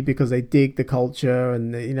movie because they dig the culture,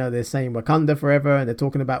 and they're saying Wakanda forever, and they're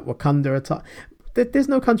talking about Wakanda. There's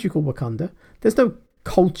no country called Wakanda. There's no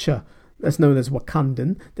culture that's known as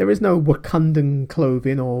Wakandan. There is no Wakandan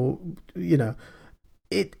clothing, or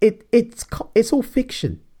it's all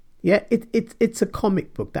fiction. Yeah, it's a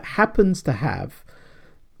comic book that happens to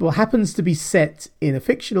be set in a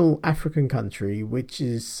fictional African country, which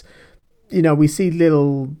is, we see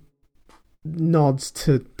little nods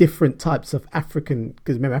to different types of African,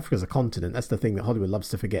 because remember, Africa's a continent. That's the thing that Hollywood loves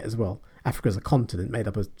to forget as well. Africa's a continent made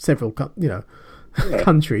up of several,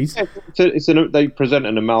 countries. Yeah, they present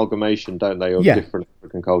an amalgamation, don't they, of different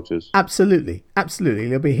African cultures? Absolutely. A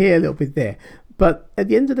little bit here, a little bit there. But at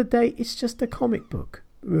the end of the day, it's just a comic book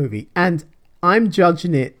movie, and I'm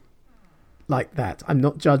judging it like that. I'm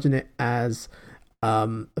not judging it as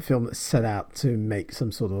a film that's set out to make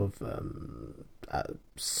some sort of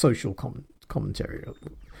social commentary.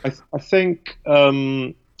 I think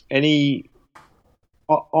my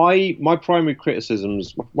primary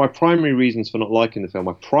criticisms, my primary reasons for not liking the film,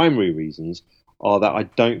 my primary reasons are that I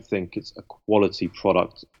don't think it's a quality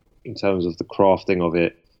product in terms of the crafting of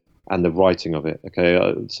it and the writing of it. Okay,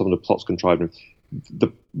 some of the plot's contrived.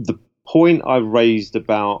 The point I raised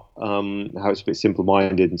about how it's a bit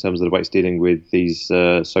simple-minded in terms of the way it's dealing with these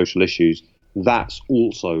social issues, that's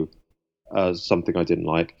also something I didn't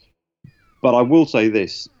like. But I will say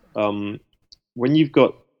this, when you've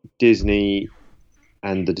got Disney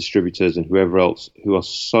and the distributors and whoever else who are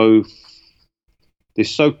so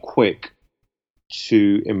quick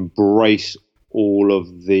to embrace all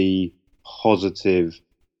of the positive,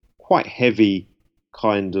 quite heavy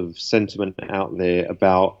kind of sentiment out there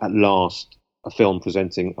about, at last, a film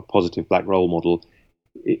presenting a positive black role model.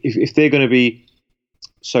 If they're going to be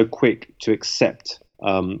so quick to accept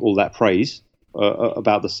all that praise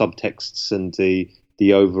about the subtexts and the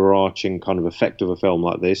overarching kind of effect of a film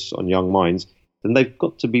like this on young minds, then they've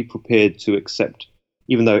got to be prepared to accept,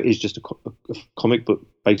 even though it is just a comic book,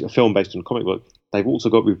 a film based on a comic book, they've also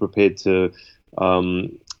got to be prepared to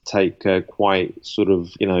take quite sort of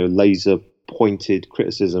laser pointed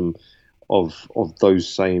criticism of those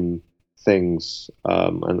same things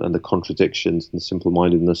and the contradictions and the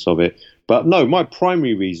simple-mindedness of it. But no, my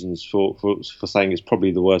primary reasons for saying it's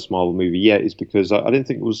probably the worst Marvel movie yet is because I didn't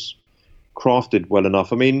think it was crafted well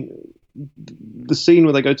enough. I mean, the scene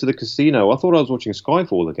where they go to the casino, I thought I was watching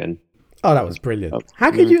Skyfall again. Oh, that was brilliant.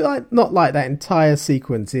 How could you not like that entire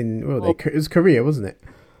sequence in it was Korea, wasn't it?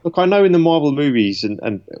 Look, I know in the Marvel movies and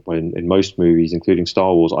well, in most movies, including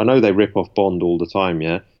Star Wars, I know they rip off Bond all the time,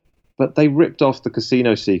 yeah? But they ripped off the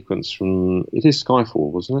casino sequence from, it is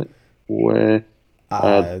Skyfall, wasn't it? Where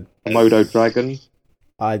Modo Dragon.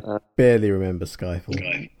 I barely remember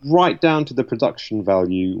Skyfall. Right down to the production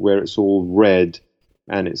value where it's all red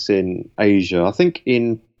and it's in Asia. I think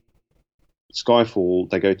in Skyfall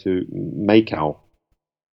they go to Macau.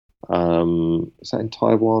 Is that in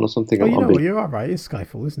Taiwan or something? Oh, you are right. It's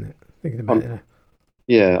Skyfall, isn't it? Thinking about it.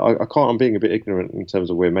 Yeah, I can't. I'm being a bit ignorant in terms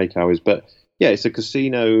of where Macau is, but yeah, it's a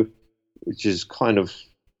casino which is kind of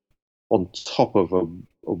on top of a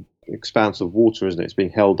expanse of water, isn't it? It's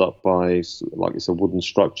being held up by like it's a wooden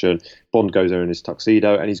structure. Bond goes there in his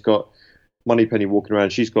tuxedo, and he's got Moneypenny walking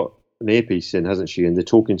around. She's got an earpiece in, hasn't she? And they're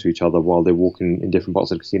talking to each other while they're walking in different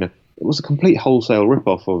parts of the casino. It was a complete wholesale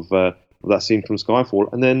rip-off of that scene from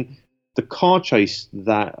Skyfall, and then the car chase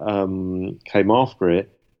that came after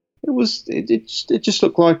it. It just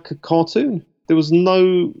looked like a cartoon. There was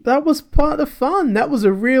no. That was part of the fun. That was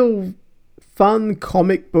a real fun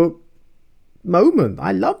comic book moment.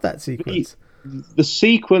 I love that sequence. The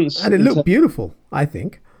sequence, and it looked beautiful. I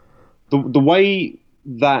think the way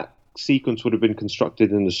that sequence would have been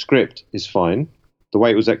constructed in the script is fine. The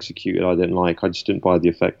way it was executed, I didn't like. I just didn't buy the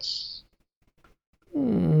effects.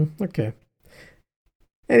 Okay.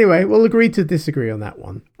 Anyway, we'll agree to disagree on that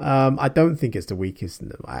one. I don't think it's the weakest.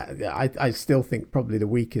 I still think probably the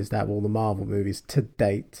weakest out of all the Marvel movies to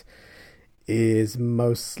date is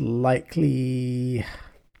most likely,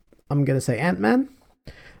 I'm going to say Ant-Man.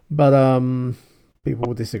 But people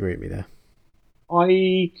will disagree with me there.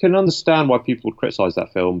 I can understand why people would criticise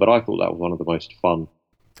that film, but I thought that was one of the most fun.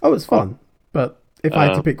 Oh, it's fun. But if I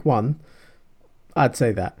had to pick one, I'd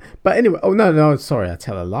say that. But anyway, no, sorry, I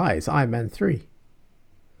tell a lie. It's Iron Man 3.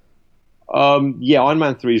 Yeah, Iron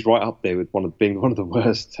Man 3 is right up there with being one of the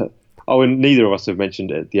worst. Oh, and neither of us have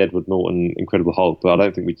mentioned it, the Edward Norton Incredible Hulk, but I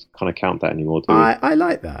don't think we kind of count that anymore, do we? I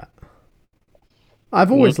like that.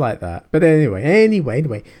 I've always liked that. But anyway.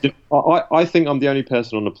 I think I'm the only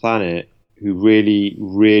person on the planet who really,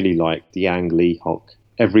 really liked the Ang Lee Hulk.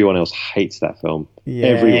 Everyone else hates that film.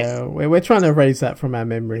 Yeah, we're trying to erase that from our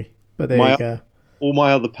memory. But there you go. All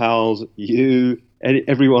my other pals, you...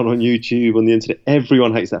 Everyone on YouTube, on the internet,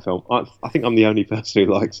 everyone hates that film. I think I'm the only person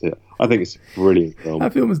who likes it. I think it's a brilliant film.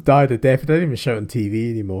 That film has died a death. They don't even show it on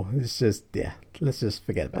TV anymore. It's just, let's just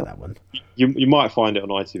forget about that one. You might find it on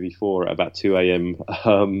ITV4 at about 2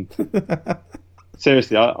 a.m.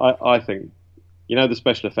 Seriously, I think, the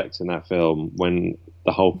special effects in that film when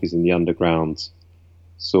the Hulk is in the underground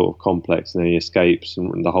sort of complex and then he escapes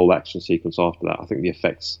and the whole action sequence after that, I think the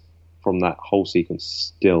effects from that whole sequence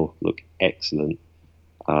still look excellent.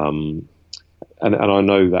 And I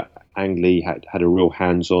know that Ang Lee had a real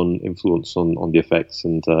hands-on influence on the effects,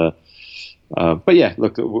 and but yeah,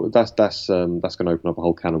 look, that's going to open up a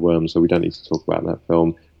whole can of worms, so we don't need to talk about that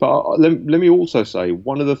film. But let me also say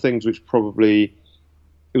one of the things which probably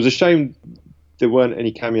it was a shame there weren't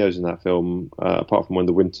any cameos in that film apart from when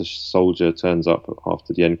the Winter Soldier turns up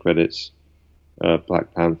after the end credits,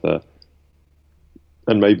 Black Panther.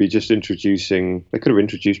 And maybe just introducing, they could have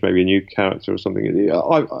introduced maybe a new character or something.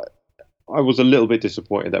 I was a little bit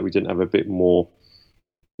disappointed that we didn't have a bit more,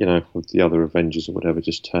 of the other Avengers or whatever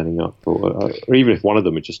just turning up, or even if one of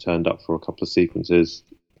them had just turned up for a couple of sequences.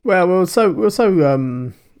 Well, we were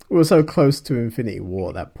so close to Infinity War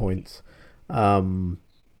at that point,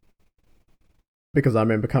 because I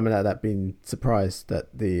remember coming out of that being surprised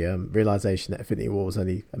at the realization that Infinity War was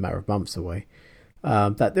only a matter of months away.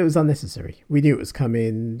 That it was unnecessary. We knew it was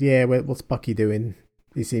coming. Yeah, what's Bucky doing?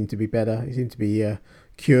 He seemed to be better. He seemed to be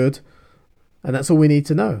cured. And that's all we need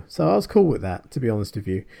to know. So I was cool with that, to be honest with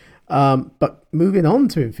you. But moving on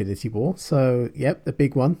to Infinity War. So, yep, the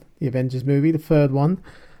big one. The Avengers movie, the third one.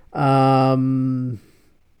 Came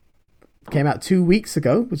out 2 weeks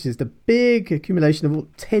ago, which is the big accumulation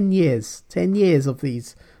of 10 years. 10 years of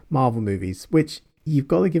these Marvel movies, which you've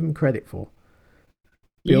got to give them credit for.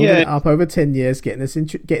 Building it up over 10 years, getting us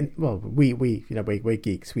into we're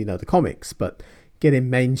geeks, we know the comics, but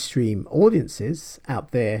getting mainstream audiences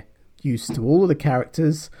out there used to all of the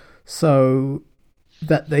characters so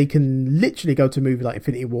that they can literally go to a movie like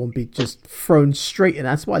Infinity War and be just thrown straight in.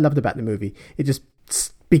 That's what I loved about the movie. It just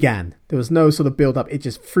began. There was no sort of build up. It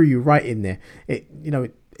just threw you right in there.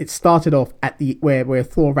 It started off at the where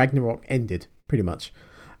Thor Ragnarok ended, pretty much.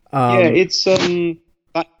 It's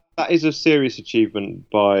that is a serious achievement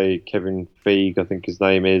by Kevin Feige, I think his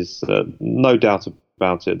name is. No doubt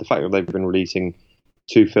about it. The fact that they've been releasing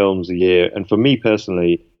 2 films a year, and for me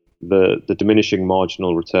personally, the diminishing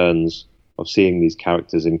marginal returns of seeing these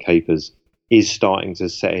characters in capers is starting to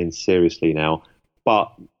set in seriously now,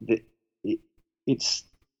 but it's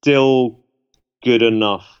still good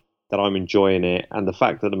enough that I'm enjoying it, and the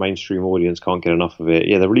fact that the mainstream audience can't get enough of it.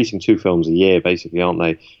 Yeah, they're releasing 2 films a year, basically, aren't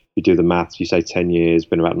they? You do the maths, you say 10 years,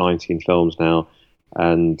 been about 19 films now,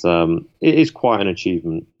 and it is quite an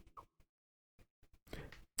achievement.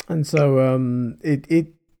 And so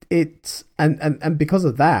it's and because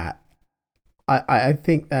of that, I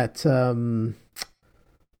think that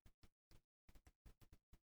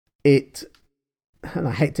it, and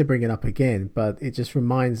I hate to bring it up again, but it just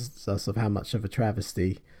reminds us of how much of a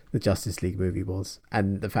travesty the Justice League movie was,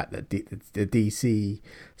 and the fact that the DC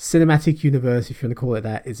cinematic universe, if you want to call it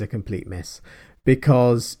that, is a complete mess,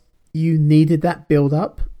 because you needed that build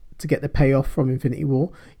up to get the payoff from Infinity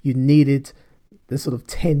War. You needed the sort of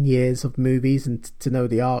 10 years of movies and to know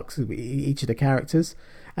the arcs of each of the characters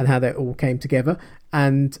and how they all came together.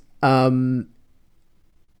 And obviously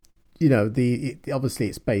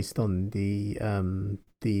it's based on the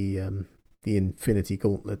Infinity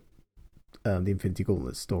Gauntlet. The Infinity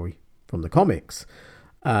Gauntlet story from the comics,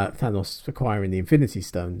 Thanos acquiring the Infinity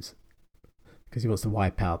Stones because he wants to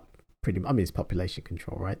wipe out it's population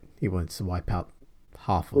control, right? He wants to wipe out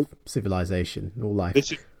half of civilization, all life.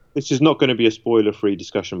 This is not going to be a spoiler-free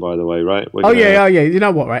discussion, by the way, right? Yeah. You know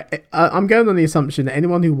what, right? I'm going on the assumption that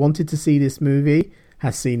anyone who wanted to see this movie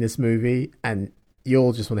has seen this movie, and you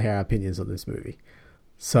all just want to hear our opinions on this movie.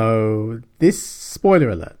 So this spoiler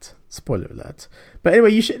alert. But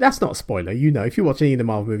anyway, that's not a spoiler. You know, if you watch any of the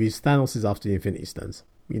Marvel movies, Thanos is after the Infinity Stones.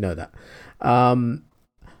 You know that.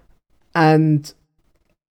 And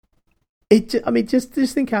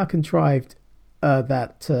just think how contrived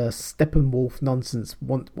that Steppenwolf nonsense.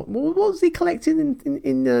 What was he collecting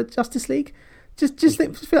in Justice League? Just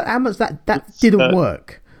feel how much that didn't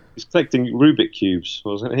work. He's collecting Rubik cubes,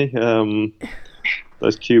 wasn't he?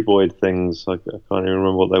 Those cuboid things, I can't even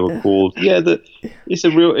remember what they were called. Yeah, it's a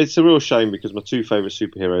real shame because my 2 favourite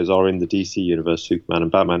superheroes are in the DC universe, Superman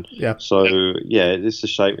and Batman. Yeah. So yeah, it's a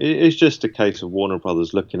shame. It's just a case of Warner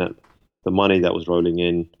Brothers looking at the money that was rolling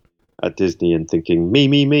in at Disney and thinking,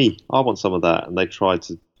 me, I want some of that. And they tried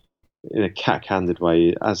to, in a cat-handed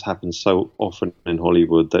way, as happens so often in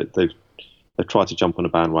Hollywood, that they've tried to jump on a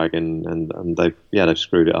bandwagon and they've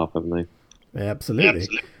screwed it up, haven't they? Yeah, absolutely.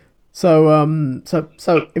 So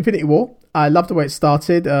Infinity War. I love the way it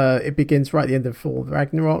started. It begins right at the end of Thor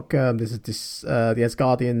Ragnarok. The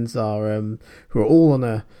Asgardians are who are all on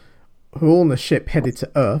a ship headed to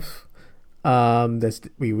Earth.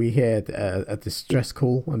 We hear a distress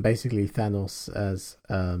call, and basically Thanos has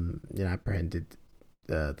apprehended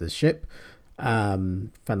the ship.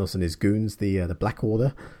 Thanos and his goons, the Black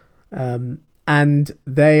Order, and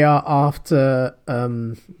they are after.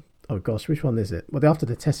 Oh gosh, which one is it? Well, they're after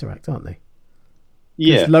the Tesseract, aren't they?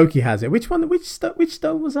 Yeah. Loki has it. Which one? Which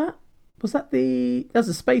stone was that? Was that that's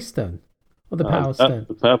a space stone or the power stone?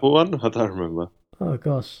 The purple one? I don't remember. Oh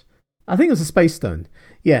gosh, I think it was a space stone.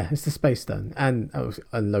 Yeah, it's the space stone, and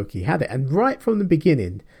Loki had it. And right from the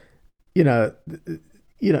beginning, the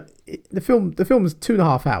film is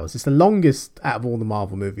 2.5 hours. It's the longest out of all the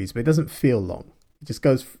Marvel movies, but it doesn't feel long. It just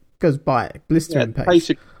goes by blistering pace.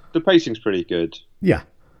 The pacing's pretty good. Yeah.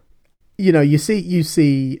 You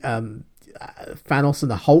see Thanos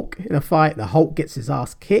and the Hulk in a fight, and the Hulk gets his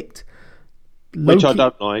ass kicked. Which I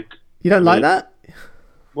don't like. You don't like that?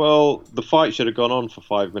 Well, the fight should have gone on for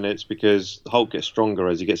 5 minutes because the Hulk gets stronger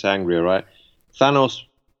as he gets angrier, right? Thanos,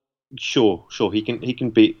 sure, he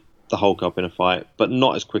can beat the Hulk up in a fight, but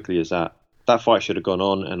not as quickly as that. That fight should have gone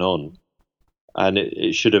on, and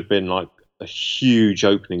it should have been like a huge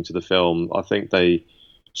opening to the film. I think they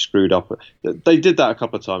screwed up. They did that a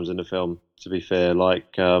couple of times in the film, to be fair,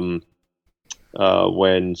 like when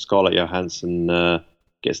Scarlett Johansson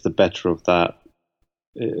gets the better of that,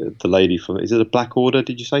 the lady from, is it the Black Order,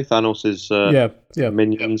 did you say? Thanos'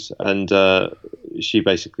 minions, and she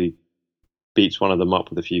basically beats one of them up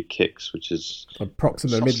with a few kicks, which is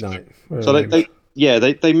approximate midnight. So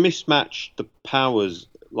they mismatched the powers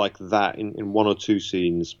like that in 1 or 2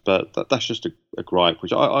 scenes, but that's just a gripe,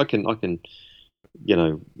 which I can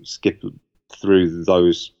skip through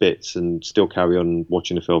those bits and still carry on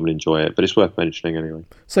watching the film and enjoy it. But it's worth mentioning anyway.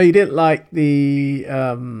 So you didn't like the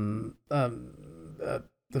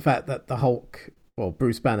fact that the Hulk, well,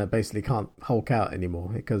 Bruce Banner basically can't Hulk out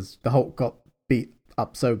anymore because the Hulk got beat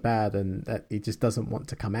up so bad and that he just doesn't want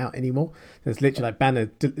to come out anymore. There's literally like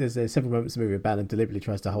Banner. There's several moments in the movie where Banner deliberately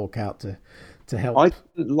tries to Hulk out to help. I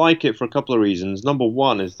didn't like it for a couple of reasons. Number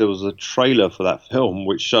one is there was a trailer for that film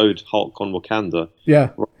which showed Hulk on Wakanda. Yeah.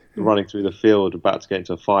 Running through the field, about to get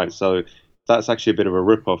into a fight. So that's actually a bit of a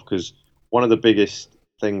rip-off because one of the biggest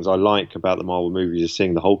things I like about the Marvel movies is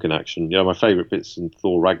seeing the Hulk in action. My favourite bits in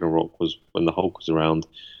Thor Ragnarok was when the Hulk was around.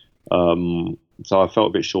 So I felt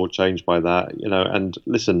a bit shortchanged by that, And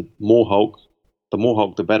listen, more Hulk, the more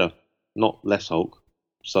Hulk, the better, not less Hulk.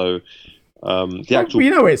 So the actual,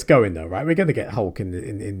 where it's going though, right? We're going to get Hulk in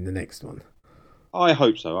the next one. I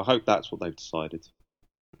hope so. I hope that's what they've decided.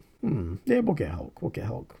 Yeah, we'll get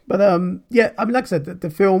Hulk. But like I said,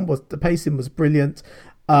 the pacing was brilliant.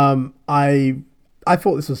 I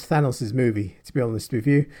thought this was Thanos' movie, to be honest with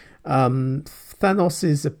you.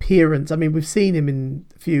 Thanos' appearance, we've seen him in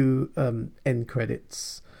a few end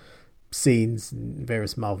credits scenes in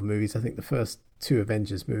various Marvel movies. I think the first two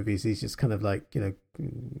Avengers movies, he's just kind of like,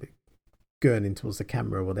 gurning towards the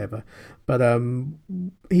camera or whatever. But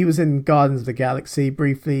he was in Guardians of the Galaxy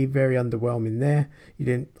briefly, very underwhelming there. I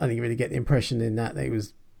didn't really get the impression in that he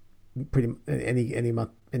was pretty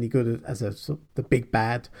any good as a sort of the big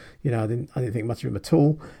bad. I didn't think much of him at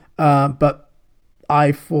all. But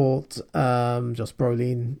I thought Josh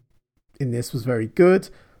Brolin in this was very good.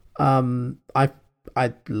 I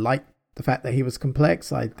liked the fact that he was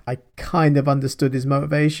complex. I kind of understood his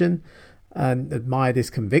motivation and admired his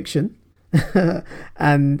conviction.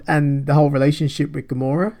 and the whole relationship with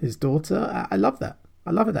Gamora, his daughter, I love that.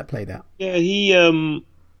 I love how that played out. Yeah,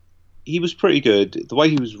 he was pretty good. The way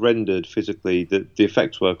he was rendered physically, the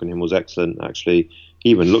effects work on him was excellent. Actually, he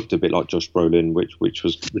even looked a bit like Josh Brolin, which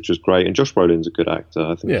was great. And Josh Brolin's a good actor.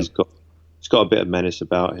 I think he's got a bit of menace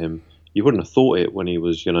about him. You wouldn't have thought it when he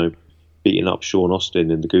was, beating up Sean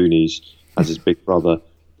Austin in The Goonies as his big brother.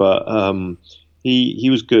 But he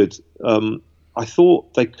was good. I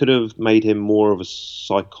thought they could have made him more of a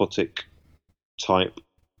psychotic type,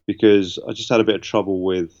 because I just had a bit of trouble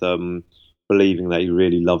with believing that he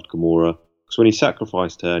really loved Gamora. Because when he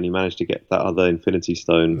sacrificed her and he managed to get that other Infinity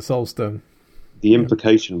Stone, the Soul Stone, the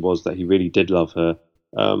implication was that he really did love her.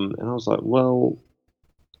 And I was like, well,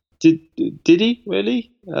 did he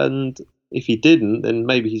really? And if he didn't, then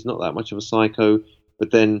maybe he's not that much of a psycho.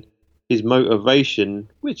 But then his motivation,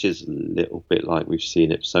 which is a little bit like we've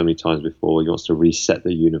seen it so many times before, he wants to reset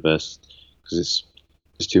the universe because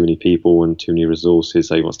there's too many people and too many resources,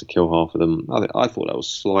 so he wants to kill half of them. I thought that was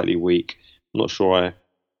slightly weak. I'm not sure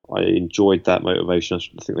I enjoyed that motivation.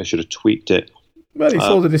 I think they should have tweaked it. Well, he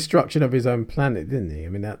saw the destruction of his own planet, didn't he?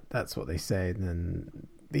 That's what they said, and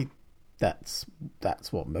that's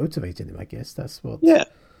what motivated him. I guess that's what. Yeah,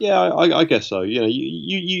 I guess so.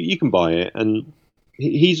 You can buy it, and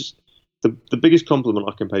he's the biggest compliment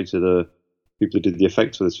I can pay to the people who did the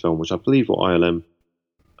effects for this film, which I believe were ILM,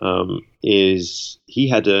 is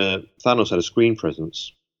Thanos had a screen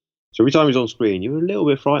presence. So every time he was on screen, you were a little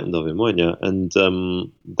bit frightened of him, weren't you? And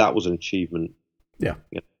that was an achievement. Yeah.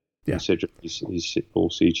 Considering he's all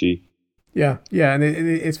CG. Yeah, and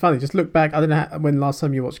it's funny. Just look back. I don't know when last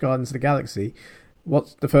time you watched Guardians of the Galaxy.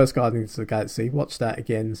 Watch the first Guardians of the Galaxy. Watch that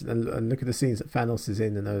again and look at the scenes that Thanos is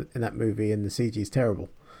in that movie, and the CG is terrible.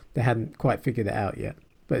 They hadn't quite figured it out yet,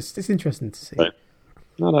 but it's interesting to see. Right.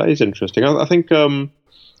 No, that is interesting. I think I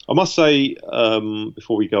must say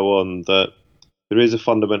before we go on that there is a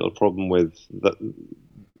fundamental problem with the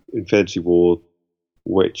Infinity War,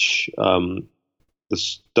 which the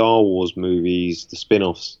Star Wars movies, the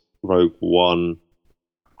spin-offs, Rogue One,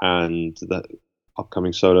 and the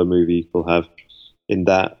upcoming Solo movie will have in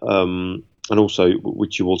that, and also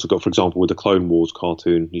which you also got, for example, with the Clone Wars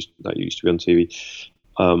cartoon that used to be on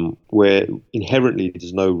TV, where inherently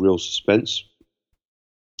there's no real suspense,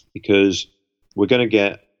 because we're going to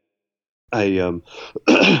get a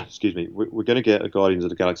excuse me, we're going to get a Guardians of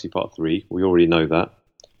the Galaxy Part 3. We already know that.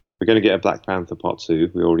 We're going to get a Black Panther Part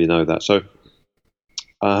 2. We already know that. So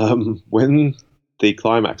when the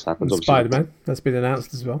climax happens, Spider-Man, that's been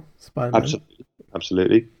announced as well. Spider-Man.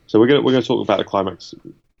 Absolutely. So we're going to talk about the climax.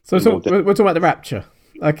 So we're talking about the Rapture.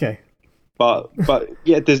 Okay. But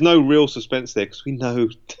yeah, there's no real suspense there because we know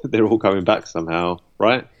they're all coming back somehow,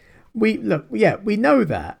 right? We know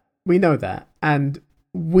that, and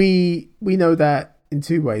we know that in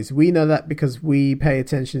two ways. We know that because we pay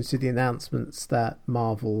attention to the announcements that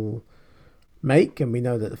Marvel make, and we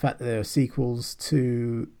know that the fact that there are sequels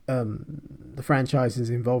to the franchises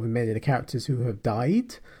involving many of the characters who have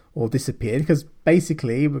died or disappeared, because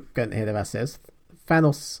basically, we're going ahead of ourselves,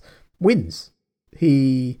 Thanos wins.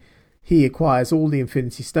 He acquires all the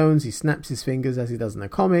Infinity Stones, he snaps his fingers as he does in the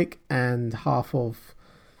comic, and half of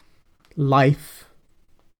life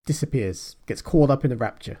disappears, gets caught up in the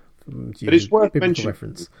Rapture. But it's worth mentioning.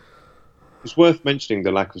 Reference. It's worth mentioning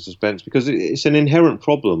the lack of suspense, because it's an inherent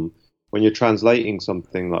problem when you're translating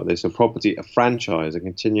something like this, a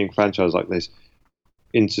continuing franchise like this,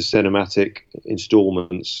 into cinematic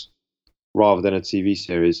installments. rather than a TV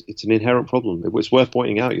series, it's an inherent problem. It's worth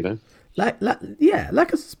pointing out, Like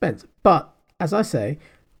a suspense. But as I say,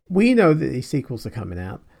 we know that these sequels are coming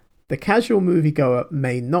out. The casual moviegoer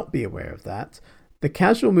may not be aware of that. The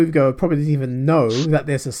casual moviegoer probably doesn't even know that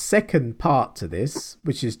there's a second part to this,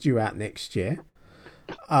 which is due out next year.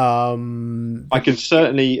 I can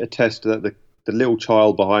certainly attest that the little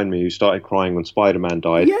child behind me who started crying when Spider-Man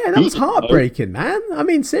died. Yeah, that was heartbreaking, man. I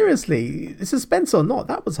mean, seriously, suspense or not,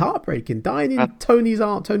 that was heartbreaking. Dying in Tony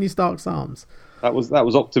Stark's arms. That was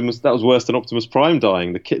Optimus. That was worse than Optimus Prime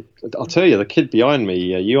dying. The kid, I'll tell you, the kid behind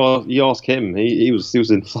me. You ask him. He was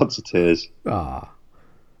in floods of tears.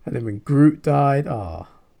 And then when Groot died, well,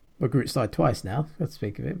 Groot's died twice now. Let's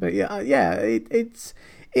speak of it. But it's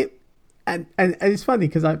funny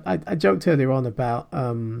because I joked earlier on about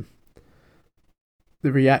the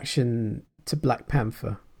reaction to Black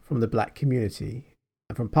Panther from the black community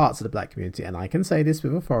and from parts of the black community, and I can say this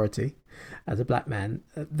with authority as a black man,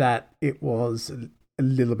 that it was a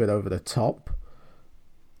little bit over the top.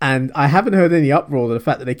 And I haven't heard any uproar to the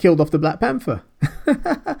fact that they killed off the Black Panther,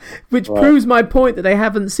 which proves my point that they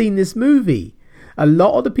haven't seen this movie. A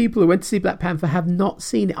lot of the people who went to see Black Panther have not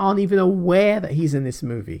seen it, aren't even aware that he's in this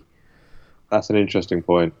movie. That's an interesting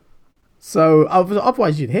point. So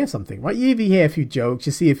otherwise you'd hear something, right? You either hear a few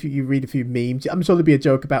jokes, you read a few memes. I'm sure there'll be a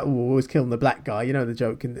joke about always killing the black guy. You know the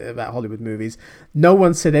joke about Hollywood movies. No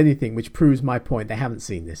one said anything, which proves my point. They haven't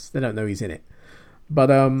seen this. They don't know he's in it.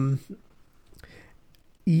 But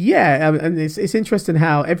yeah, and it's interesting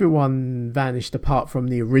how everyone vanished apart from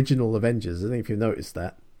the original Avengers. I don't know if you've noticed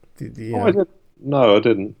that. No, I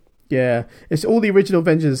didn't. Yeah, it's all the original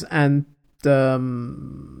Avengers and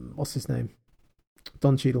what's his name?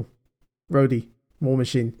 Don Cheadle, Rhodey, War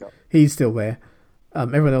Machine. Yeah. He's still there.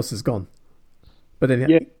 Everyone else is gone. But then,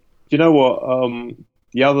 yeah. Do you know what?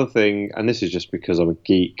 The other thing, and this is just because I'm a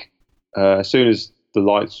geek. As soon as the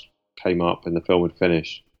lights came up and the film had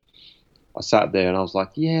finished, I sat there and I was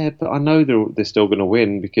like, yeah, but I know they're still going to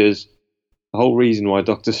win, because the whole reason why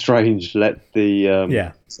Doctor Strange let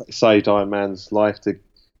the saved Iron Man's life to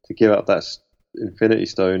give up that Infinity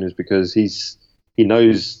Stone is because he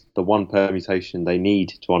knows the one permutation they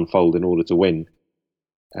need to unfold in order to win,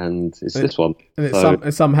 and it's this one. And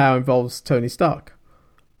it somehow involves Tony Stark.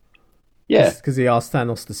 Yeah, because he asked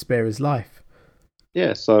Thanos to spare his life.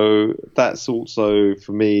 Yeah, so that's also,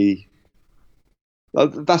 for me,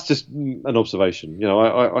 that's just an observation. You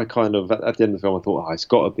know, I kind of, at the end of the film, I thought, it's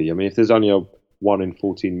got to be. I mean, if there's only a 1 in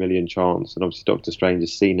 14 million chance, and obviously Doctor Strange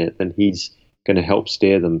has seen it, then he's going to help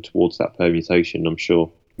steer them towards that permutation, I'm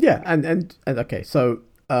sure. Yeah, and okay, so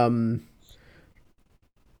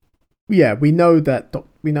we know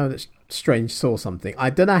that Strange saw something. I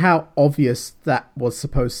don't know how obvious that was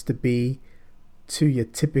supposed to be to your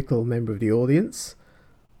typical member of the audience.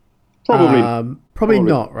 Probably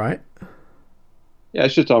not, right? Yeah,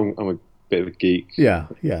 it's just I'm a bit of a geek. Yeah.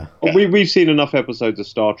 We've seen enough episodes of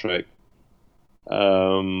Star Trek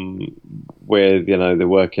where they're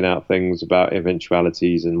working out things about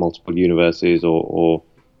eventualities and multiple universes, or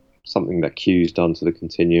something that Q's done to the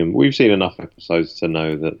continuum. We've seen enough episodes to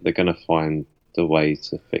know that they're going to find the way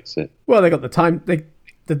to fix it. Well, they got the time.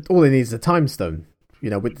 All they need is a time stone.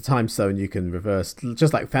 With the time stone, you can reverse,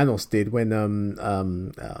 just like Thanos did when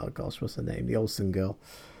what's her name? The Olsen girl.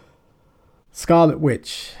 Scarlet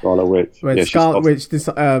Witch. When Scarlet Witch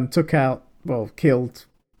killed,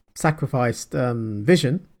 sacrificed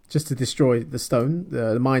Vision just to destroy the stone,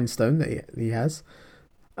 the Mind Stone that he has.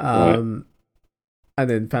 And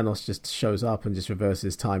then Thanos just shows up and just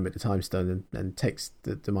reverses time with the Time Stone and takes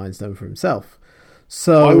the Mind Stone for himself.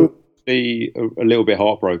 So I would be a little bit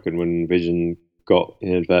heartbroken when Vision got,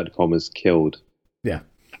 in inverted commas, killed. Yeah.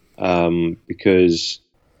 Because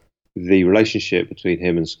the relationship between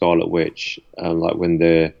him and Scarlet Witch, like when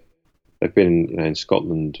they've been in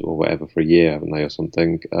Scotland or whatever for a year, haven't they, or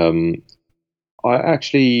something?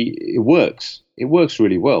 It works. It works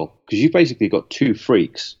really well, because you've basically got two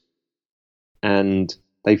freaks, and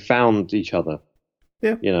they found each other.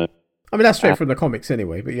 Yeah. I mean, that's straight from the comics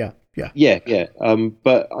anyway, but yeah. But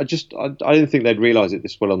I didn't think they'd realise it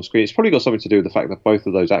this well on screen. It's probably got something to do with the fact that both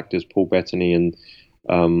of those actors, Paul Bettany and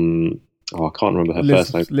I can't remember her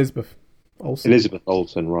first name. Elizabeth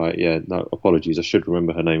Olsen, right? Yeah. No, apologies. I should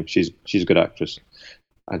remember her name. She's a good actress,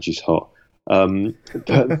 and she's hot. They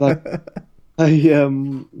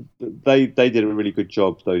did a really good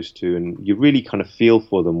job, those two, and you really kind of feel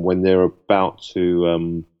for them when they're about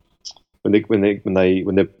to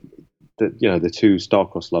they're two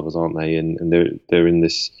star-crossed lovers, aren't they? And they're in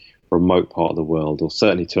this remote part of the world, or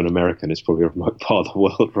certainly to an American, it's probably a remote part of the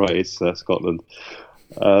world, right? It's Scotland.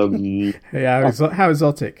 Yeah, how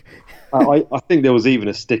exotic. I think there was even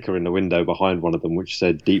a sticker in the window behind one of them which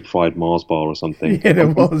said deep fried Mars bar or something. Yeah, there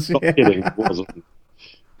was. Not kidding, it wasn't.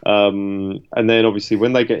 And then obviously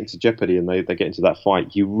when they get into jeopardy and they get into that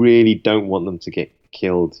fight, you really don't want them to get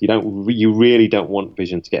killed. You really don't want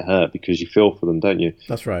Vision to get hurt because you feel for them, don't you?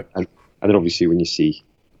 That's right. And then obviously when you see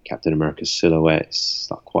Captain America's silhouette, it's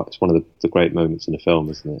one of the great moments in the film,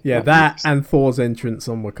 isn't it? Yeah, that and Thor's entrance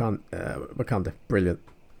on Wakanda, brilliant.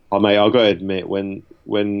 Oh mate, I've got to admit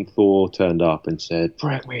when Thor turned up and said,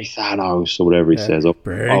 "Bring me Thanos," or whatever he says,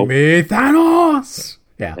 "Bring me Thanos."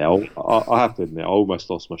 Yeah, I have to admit, I almost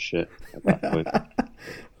lost my shit at that point.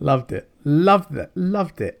 Loved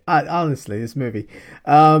it. Honestly, this movie.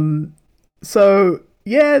 So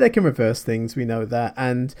yeah, they can reverse things. We know that,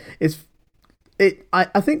 and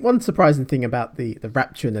I think one surprising thing about the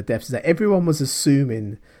rapture and the deaths is that everyone was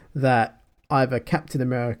assuming that either Captain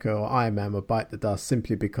America or Iron Man would bite the dust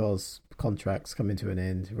simply because contracts coming to an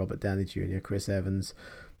end. Robert Downey Jr., Chris Evans.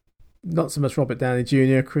 Not so much Robert Downey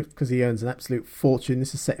Jr. because he earns an absolute fortune.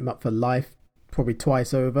 This has set him up for life, probably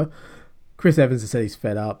twice over. Chris Evans has said he's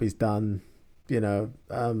fed up, he's done,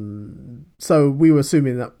 so we were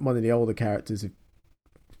assuming that one of the older characters who've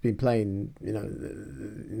been playing,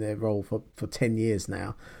 in their role for 10 years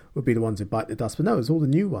now would be the ones who bite the dust. But no, it was all the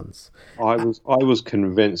new ones. I was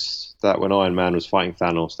convinced that when Iron Man was fighting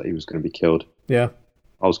Thanos that he was going to be killed. Yeah.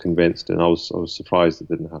 I was convinced, and I was surprised it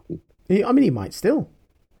didn't happen. He might still.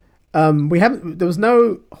 There was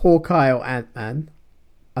no Hawkeye or Ant-Man.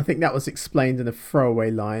 I think that was explained in a throwaway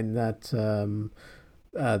line that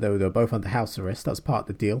they were both under house arrest. That was part of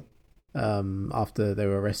the deal after they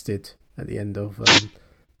were arrested at the end of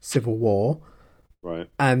Civil War. Right.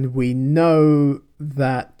 And we know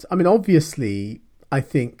that, obviously, I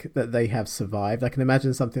think that they have survived. I can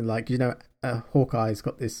imagine something like, Hawkeye's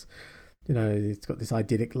got this, he's got this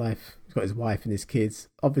idyllic life. He's got his wife and his kids.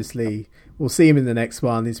 Obviously, we'll see him in the next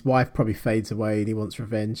one. His wife probably fades away and he wants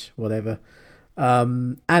revenge, whatever.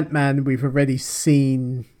 Ant-Man, we've already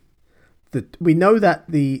seen we know that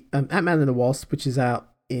the Ant-Man and the Wasp, which is out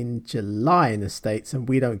in July in the States, and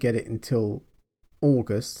we don't get it until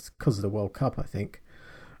August because of the World Cup, I think.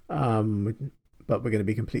 But we're going to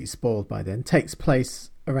be completely spoiled by then. Takes place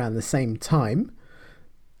around the same time,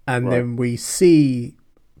 and right. Then we see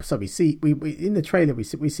in the trailer we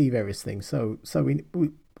see various things. So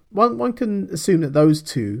one can assume that those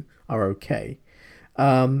two are okay.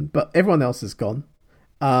 But everyone else is gone.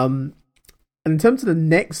 And in terms of the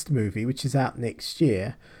next movie, which is out next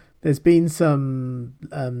year, there's been some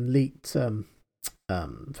leaked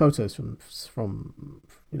photos from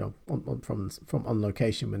on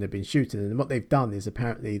location when they've been shooting, and what they've done is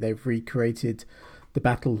apparently they've recreated the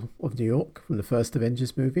Battle of New York from the first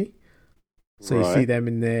Avengers movie. So right. You see them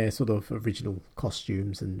in their sort of original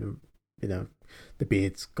costumes, and the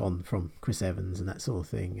beard's gone from Chris Evans and that sort of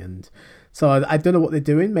thing. And so I don't know what they're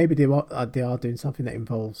doing. Maybe they are doing something that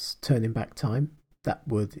involves turning back time. That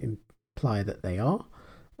would imply that they are.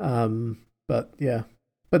 But yeah.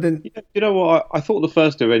 But then, you know what? I thought the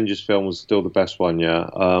first Avengers film was still the best one. Yeah.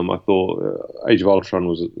 I thought Age of Ultron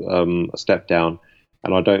was a step down,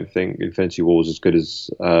 and I don't think Infinity War was as good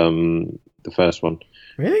as the first one.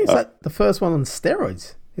 Really? Is that the first one on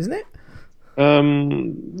steroids? Isn't it?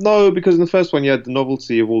 No, because in the first one you had the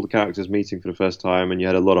novelty of all the characters meeting for the first time, and you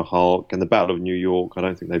had a lot of Hulk and the Battle of New York. I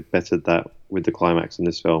don't think they bettered that with the climax in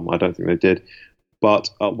this film. I don't think they did. But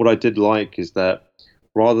what I did like is that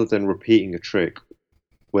rather than repeating a trick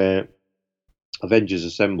where Avengers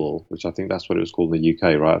Assemble, which I think that's what it was called in the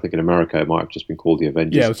UK, right? I think in America it might have just been called the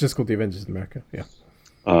Avengers. Yeah, it was just called the Avengers in America, yeah.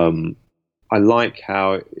 I like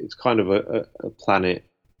how it's kind of a planet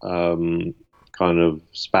kind of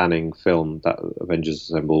spanning film, that Avengers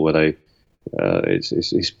Assemble, where they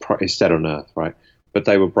it's set on Earth, right? But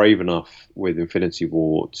they were brave enough with Infinity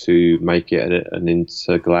War to make it an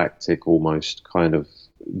intergalactic almost kind of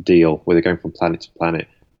deal where they're going from planet to planet.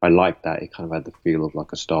 I like that. It kind of had the feel of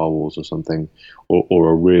like a Star Wars or something, or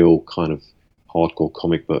a real kind of hardcore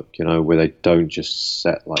comic book, where they don't just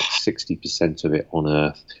set like 60% of it on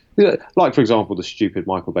Earth. Like, for example, the stupid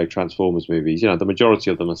Michael Bay Transformers movies. The majority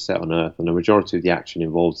of them are set on Earth, and the majority of the action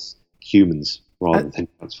involves humans rather than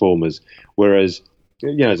Transformers. Whereas,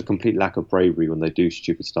 there's a complete lack of bravery when they do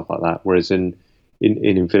stupid stuff like that. Whereas in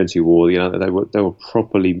Infinity War, they were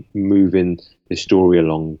properly moving the story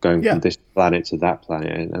along, going from this planet to that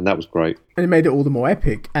planet, and that was great. And it made it all the more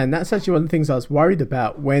epic. And that's actually one of the things I was worried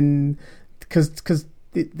about because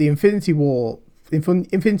the Infinity War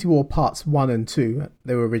Parts 1 and 2,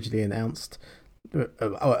 they were originally announced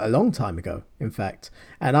a long time ago, in fact.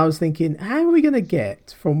 And I was thinking, how are we going to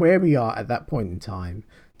get from where we are at that point in time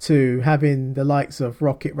to having the likes of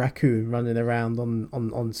Rocket Raccoon running around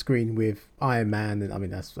on screen with Iron Man? And I mean,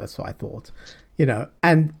 that's what I thought,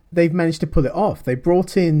 and they've managed to pull it off. They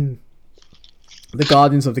brought in the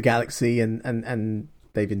Guardians of the Galaxy and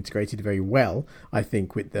they've integrated very well, I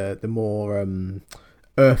think, with the more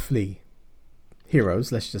earthly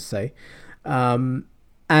heroes, let's just say. And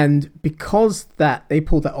because that they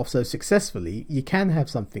pulled that off so successfully, you can have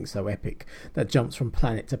something so epic that jumps from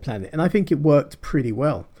planet to planet. And I think it worked pretty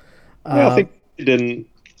well. I think it didn't.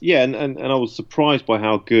 Yeah, and I was surprised by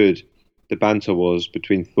how good the banter was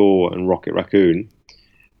between Thor and Rocket Raccoon.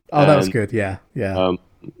 Oh, that was good. Yeah.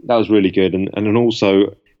 That was really good. And then also,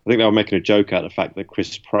 I think they were making a joke out of the fact that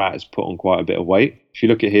Chris Pratt has put on quite a bit of weight. If you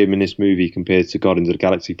look at him in this movie compared to Guardians of the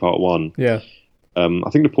Galaxy Part 1, I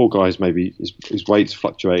think the poor guy's maybe his weight's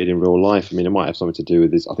fluctuated in real life. I mean, it might have something to do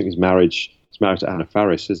with his. I think his marriage. He's married to Anna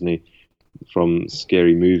Faris, isn't he? From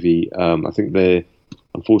Scary Movie. I think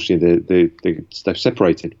unfortunately they've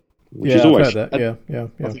separated, which is always I've heard that. Yeah.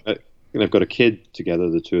 I think they've got a kid together,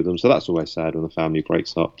 the two of them. So that's always sad when the family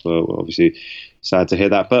breaks up. Obviously, sad to hear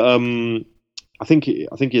that. But I think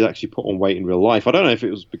he's actually put on weight in real life. I don't know if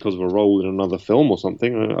it was because of a role in another film or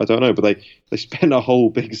something. I don't know, but they spent a whole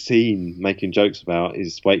big scene making jokes about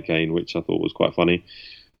his weight gain, which I thought was quite funny.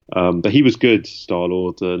 But he was good,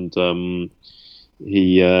 Star-Lord, and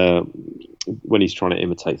he when he's trying to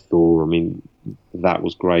imitate Thor, I mean, that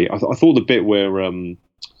was great. I thought the bit where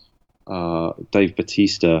Dave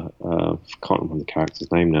Bautista, can't remember the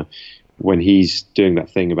character's name now, when he's doing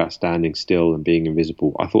that thing about standing still and being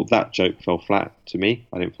invisible, I thought that joke fell flat to me.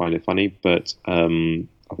 I didn't find it funny, but I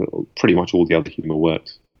thought pretty much all the other humour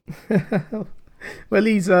worked. Well,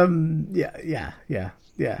 he's he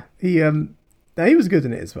was good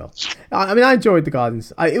in it as well. I mean, I enjoyed the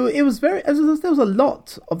Guardians. There was a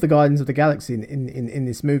lot of the Guardians of the Galaxy in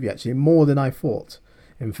this movie, actually, more than I thought,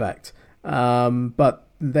 in fact. But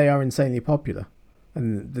they are insanely popular,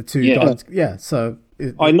 and the two Guardians, so.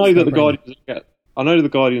 I know that the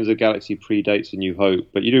Guardians of the Galaxy predates A New Hope,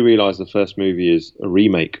 but you do realise the first movie is a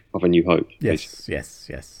remake of A New Hope. Yes. I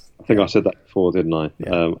think I said that before, didn't I?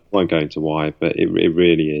 Yeah. I won't go into why, but it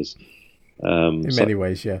really is. In many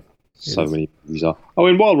ways, yeah. So many movies are. Oh,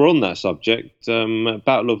 and while we're on that subject,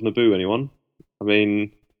 Battle of Naboo, anyone? I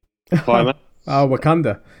mean, climax. Oh,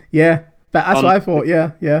 Wakanda. Yeah, that's what I thought.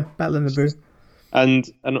 Yeah, Battle of Naboo.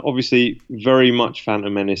 And obviously very much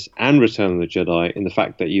Phantom Menace and Return of the Jedi in the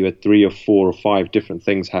fact that you had 3 or 4 or 5 different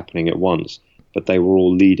things happening at once, but they were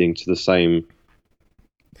all leading to the same.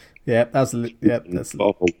 That's of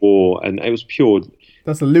a war, and it was pure.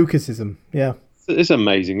 That's a Lucasism. Yeah, it's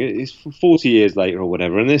amazing. It's 40 years later or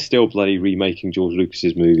whatever, and they're still bloody remaking George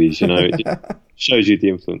Lucas's movies. It shows you the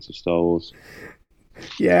influence of Star Wars.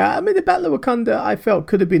 Yeah, I mean, the Battle of Wakanda, I felt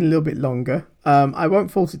could have been a little bit longer. I won't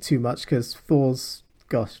fault it too much because Thor's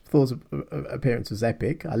appearance was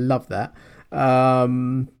epic. I love that.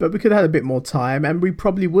 But we could have had a bit more time, and we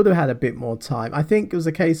probably would have had a bit more time. I think it was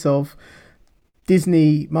a case of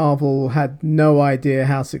Marvel had no idea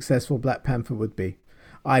how successful Black Panther would be.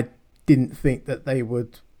 I didn't think that they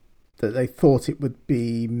thought it would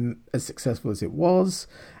be as successful as it was,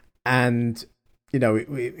 and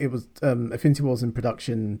it was Infinity War's in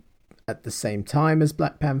production at the same time as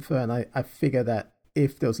Black Panther, and I figure that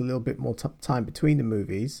if there was a little bit more time between the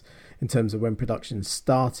movies in terms of when production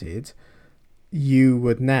started, you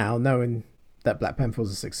would now, knowing that Black Panther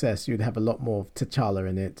was a success, you'd have a lot more T'Challa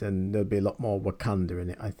in it, and there'd be a lot more Wakanda in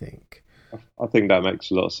it, I think. I think that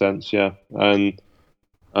makes a lot of sense, yeah. And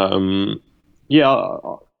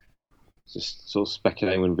just sort of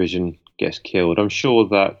speculating when Vision gets killed. I'm sure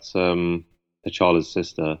that T'Challa's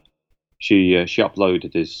sister, she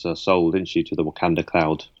uploaded his soul, didn't she, to the Wakanda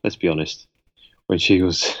cloud? Let's be honest. When she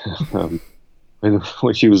was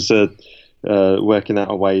when she was working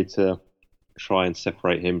out a way to try and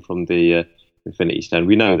separate him from the Infinity Stone,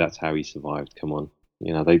 we know that's how he survived. Come on,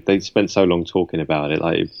 they spent so long talking about it.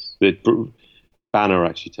 Like Banner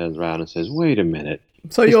actually turns around and says, "Wait a minute."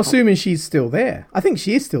 So you're assuming she's still there? I think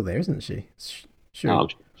she is still there, isn't she? Sure, no,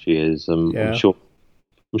 she is. I'm sure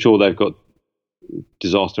they've got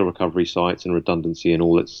disaster recovery sites and redundancy and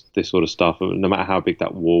all this sort of stuff. No matter how big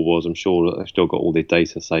that war was, I'm sure they've still got all their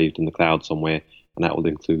data saved in the cloud somewhere, and that will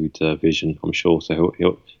include Vision, I'm sure. So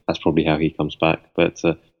that's probably how he comes back. But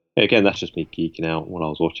again, that's just me geeking out while I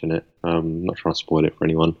was watching it. I'm not trying to spoil it for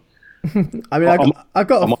anyone. I mean, I'm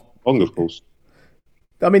wrong, of course.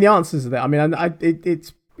 I mean, the answers are there. I mean,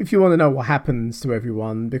 it's if you want to know what happens to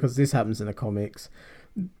everyone, because this happens in the comics,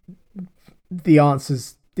 the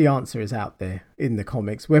answers the answer is out there in the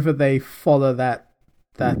comics. Whether they follow that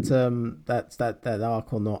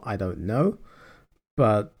arc or not, I don't know.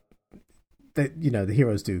 But the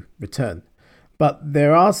heroes do return. But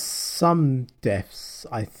there are some deaths,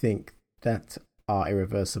 I think, that are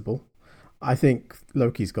irreversible. I think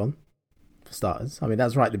Loki's gone, for starters. I mean,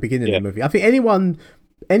 that's right at the beginning of the movie. I think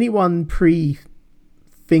anyone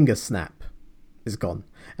pre-finger snap is gone.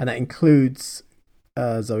 And that includes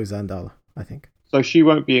Zoe Zandala, I think. So she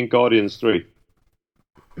won't be in Guardians 3?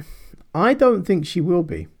 I don't think she will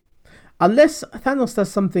be. Unless Thanos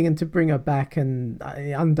does something and to bring her back and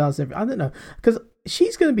undoes everything. I don't know. Because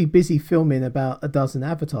she's going to be busy filming about a dozen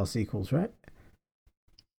Avatar sequels, right?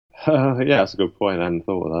 Yeah, that's a good point. I hadn't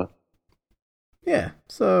thought of that. Yeah,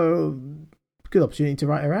 so good opportunity to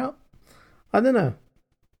write her out. I don't know.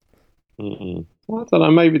 Well, I don't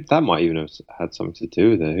know. Maybe that might even have had something to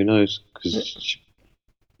do with it. Who knows? Because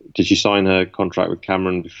did she sign her contract with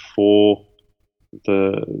Cameron before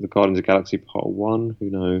the Guardians of the Galaxy Part 1? Who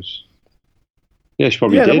knows? Yeah, she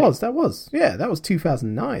probably did. That was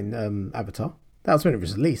 2009 Avatar. That was when it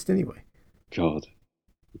was released anyway. God,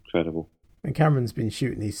 incredible. And Cameron's been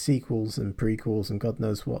shooting these sequels and prequels and God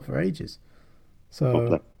knows what for ages.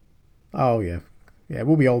 So,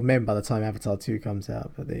 we'll be old men by the time Avatar 2 comes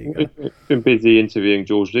out. But there you go. We've been busy interviewing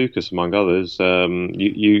George Lucas, among others.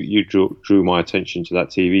 You drew my attention to that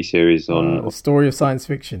TV series on the story of science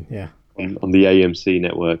fiction. Yeah. On the AMC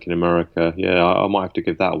network in America. Yeah, I might have to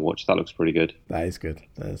give that a watch. That looks pretty good. That is good.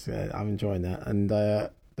 I'm enjoying that. And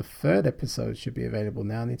the third episode should be available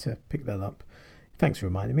now. I need to pick that up. Thanks for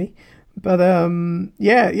reminding me. But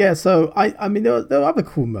so I mean there were other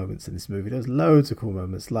cool moments in this movie. There's loads of cool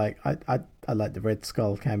moments. Like I like the Red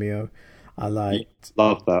Skull cameo. I liked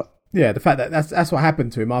love that. Yeah, the fact that that's what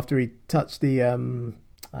happened to him after he touched the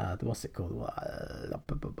what's it called?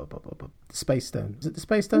 The Space Stone. Was it the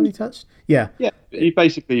Space Stone he touched? Yeah. Yeah. He's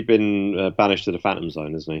basically been banished to the Phantom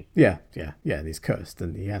Zone, isn't he? Yeah. And he's cursed,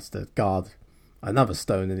 and he has to guard another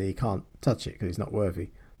stone, and he can't touch it because he's not worthy.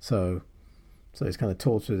 So he's kind of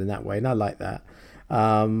tortured in that way, and I like that.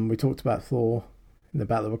 We talked about Thor in the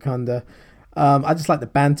Battle of Wakanda. I just like the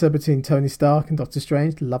banter between Tony Stark and Doctor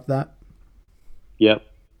Strange. Love that. Yep.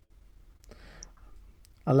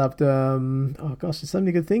 I loved, there's so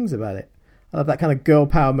many good things about it. I love that kind of girl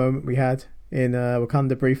power moment we had in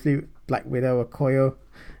Wakanda briefly. Black Widow, Okoye,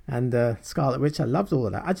 and Scarlet Witch. I loved all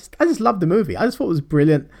of that. I just loved the movie. I just thought it was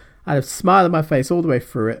brilliant. I had a smile on my face all the way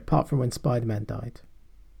through it, apart from when Spider-Man died.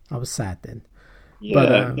 I was sad then.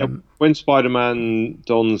 Yeah, when Spider-Man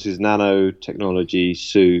dons his nanotechnology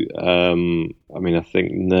suit, I mean, I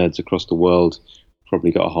think nerds across the world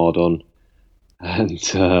probably got a hard on. And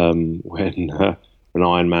when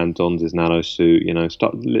Iron Man dons his nano suit,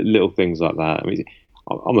 little things like that. I mean,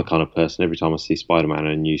 I'm the kind of person, every time I see Spider-Man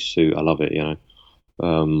in a new suit, I love it,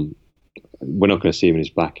 We're not going to see him in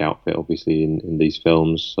his black outfit, obviously, in these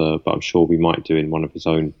films, but I'm sure we might do in one of his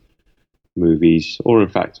own movies, or in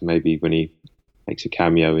fact, maybe when he makes a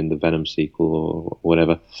cameo in the Venom sequel or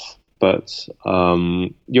whatever. But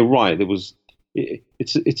you're right.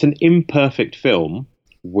 It's an imperfect film,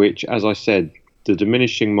 which, as I said, the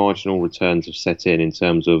diminishing marginal returns have set in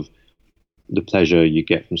terms of the pleasure you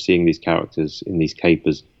get from seeing these characters in these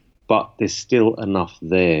capers. But there's still enough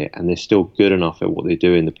there, and they're still good enough at what they're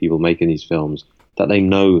doing, the people making these films, that they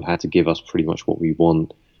know how to give us pretty much what we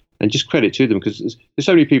want. And just credit to them, because there's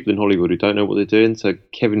so many people in Hollywood who don't know what they're doing. So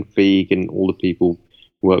Kevin Feige and all the people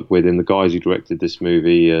who work with him, the guys who directed this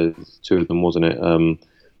movie, two of them, wasn't it?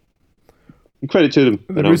 Credit to them.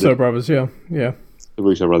 The Russo brothers, yeah. The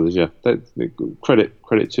Russo brothers, yeah. Credit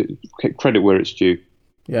where it's due.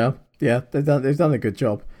 Yeah. They've done a good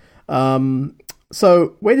job.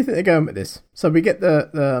 So where do you think they're going with this? So we get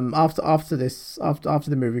the after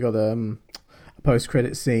the movie, we got a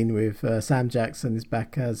post-credit scene with Sam Jackson is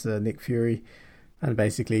back as Nick Fury, and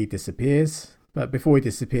basically he disappears. But before he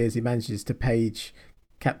disappears, he manages to page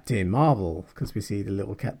Captain Marvel, because we see the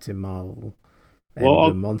little Captain Marvel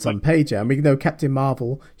emblem on some pager, and we know Captain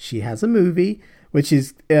Marvel, she has a movie which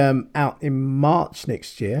is out in March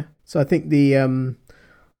next year. So I think the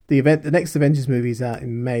next Avengers movie is out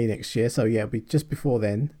in May next year. So yeah, it'll be just before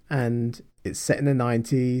then, and it's set in the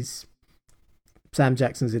 90s. Sam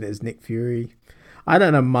Jackson's in it as Nick Fury. I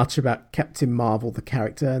don't know much about Captain Marvel, the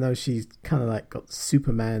character. I know she's kind of like got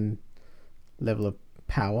Superman level of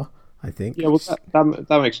power, I think. Yeah, well,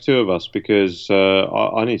 that makes two of us, because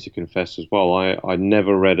I need to confess as well, I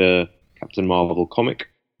never read a Captain Marvel comic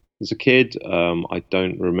as a kid. I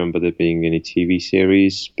don't remember there being any TV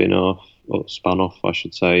series spin-off, I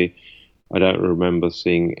should say. I don't remember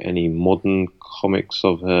seeing any modern comics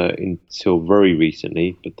of her until very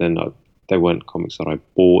recently, but then they weren't comics that I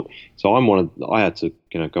bought. So I had to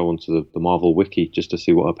go onto the Marvel wiki just to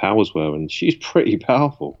see what her powers were, and she's pretty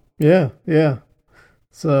powerful. Yeah, yeah.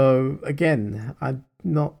 So again, I'm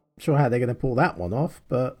not sure how they're going to pull that one off,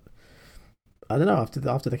 but I don't know.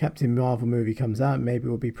 After the Captain Marvel movie comes out, maybe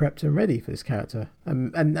we'll be prepped and ready for this character.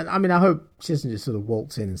 And I mean, I hope she doesn't just sort of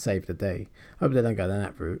waltz in and save the day. I hope they don't go down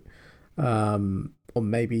that route. Or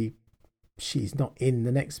maybe she's not in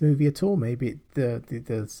the next movie at all. Maybe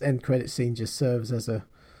the end credit scene just serves as a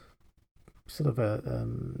sort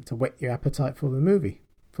of to whet your appetite for the movie,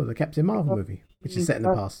 for the Captain Marvel movie, which is set in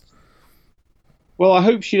the past. Well, I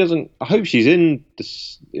hope she doesn't. I hope she's in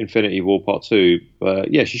this Infinity War Part 2.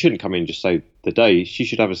 But yeah, she shouldn't come in and just save the day. She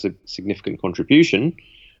should have a significant contribution.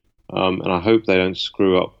 And I hope they don't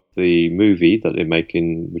screw up the movie that they're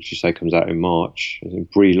making, which you say comes out in March. I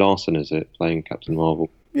think Brie Larson is it, playing Captain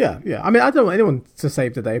Marvel. Yeah, yeah. I mean, I don't want anyone to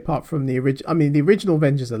save the day apart from the original. I mean, the original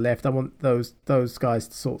Avengers are left. I want those guys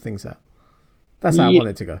to sort things out. That's how I want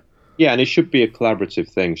it to go. Yeah, and it should be a collaborative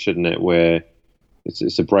thing, shouldn't it? Where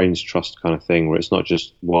it's a brains trust kind of thing, where it's not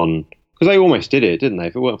just one. Because they almost did it, didn't they?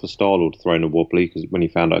 If it weren't for Star-Lord throwing a wobbly, because when he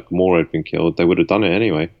found out Gamora had been killed, they would have done it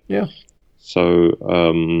anyway. Yeah. So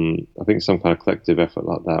I think some kind of collective effort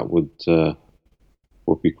like that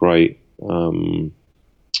would be great. Do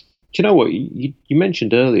you know what you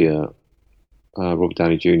mentioned earlier, Robert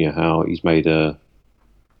Downey Jr. How he's made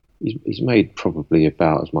probably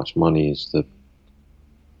about as much money as the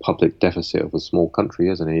public deficit of a small country,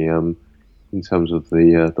 hasn't he? In terms of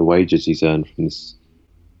the wages he's earned from this.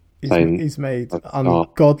 He's made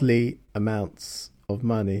ungodly amounts of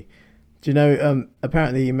money. Do you know?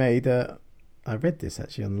 Apparently, he made. I read this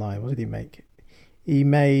actually online. What did he make? He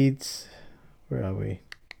made. Where are we?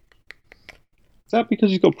 Is that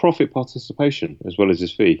because he's got profit participation as well as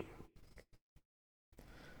his fee?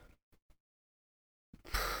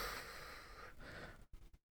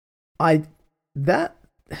 I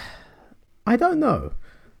don't know,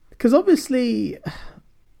 because obviously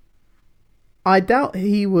I doubt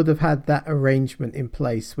he would have had that arrangement in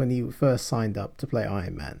place when he first signed up to play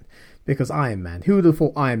Iron Man, because Iron Man, who would have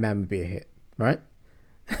thought Iron Man would be a hit, right?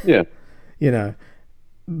 Yeah.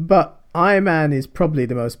 But Iron Man is probably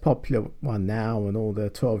the most popular one now, and all the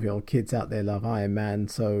 12-year-old kids out there love Iron Man,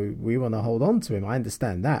 so we want to hold on to him. I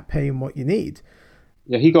understand that. Pay him what you need.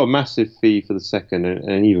 Yeah, he got a massive fee for the second and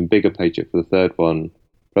an even bigger paycheck for the third one.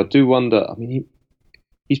 But I do wonder, I mean,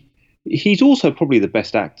 he's also probably the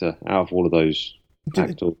best actor out of all of those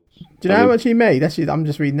actors. Do you know how much he made? Actually, I'm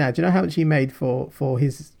just reading now. Do you know how much he made for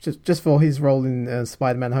his just for his role in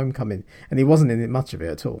Spider-Man: Homecoming? And he wasn't in it much of it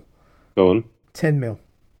at all. Go on. 10 mil.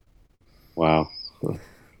 Wow.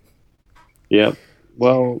 Yeah.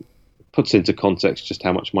 Well, puts into context just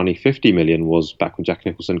how much money 50 million was back when Jack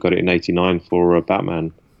Nicholson got it in '89 for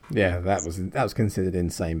Batman. Yeah, that was considered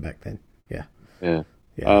insane back then. Yeah.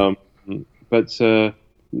 Yeah. But do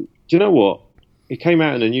you know what? It came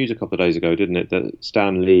out in the news a couple of days ago, didn't it, that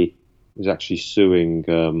Stan Lee was actually suing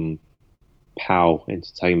POW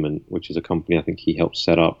Entertainment, which is a company I think he helped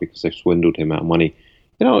set up because they've swindled him out of money.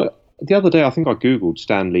 You know, the other day I think I googled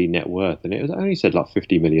Stan Lee net worth, and it only said like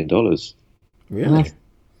 $50 million. Really?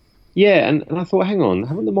 Yeah, and I thought, hang on,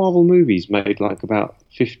 haven't the Marvel movies made like about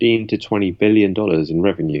 $15 to $20 billion in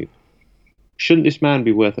revenue? Shouldn't this man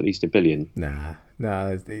be worth at least $1 billion? Nah,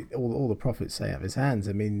 all the profits stay out of his hands.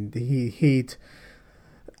 I mean, he'd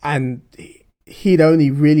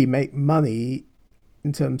only really make money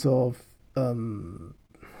in terms of well,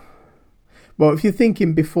 if you're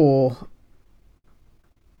thinking before.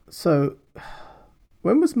 So,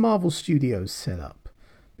 when was Marvel Studios set up?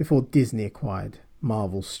 Before Disney acquired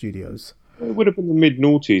Marvel Studios? It would have been the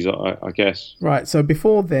mid-noughties, I guess. Right. So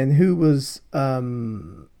before then, who was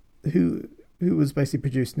basically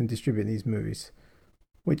producing and distributing these movies?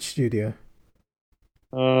 Which studio?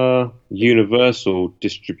 Universal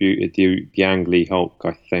distributed the Ang Lee Hulk,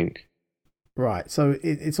 I think. Right. So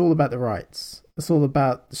it's all about the rights. It's all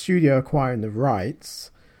about the studio acquiring the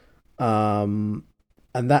rights. And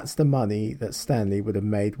that's the money that Stan Lee would have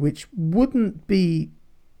made, which wouldn't be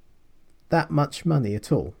that much money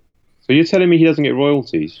at all. So you're telling me he doesn't get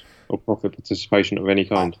royalties or profit participation of any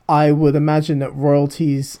kind? I would imagine that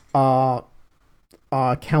royalties are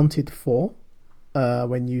accounted for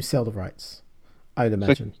when you sell the rights. I would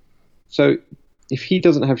imagine. So if he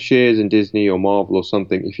doesn't have shares in Disney or Marvel or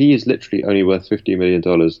something, if he is literally only worth $50 million,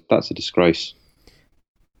 that's a disgrace.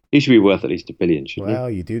 He should be worth at least $1 billion, shouldn't he? Well,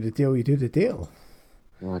 you do the deal, you do the deal.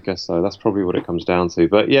 I guess so. That's probably what it comes down to.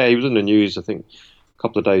 But yeah, he was in the news, I think, a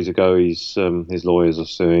couple of days ago, his lawyers are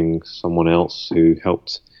suing someone else who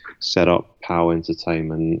helped set up Power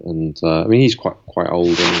Entertainment, and I mean he's quite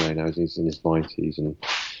old anyway now. He's in his 90s, and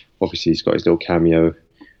obviously he's got his little cameo.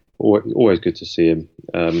 Always good to see him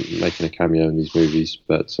making a cameo in these movies,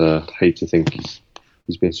 but hate to think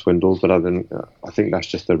he's been swindled. But I think that's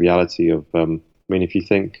just the reality of. I mean, if you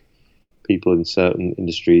think people in certain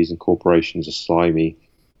industries and corporations are slimy,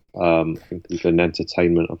 I think people in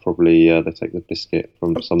entertainment are probably they take the biscuit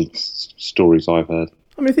from some stories I've heard.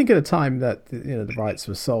 I mean, think at the time that the rights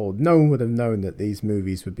were sold, no one would have known that these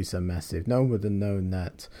movies would be so massive. No one would have known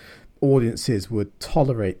that audiences would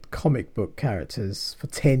tolerate comic book characters for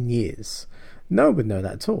 10 years. No one would know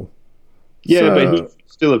that at all. Yeah, but he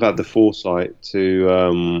still have had the foresight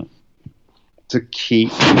to keep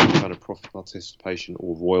kind of profit participation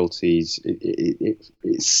or royalties.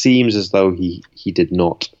 It seems as though he did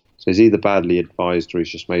not. So he's either badly advised or he's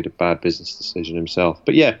just made a bad business decision himself.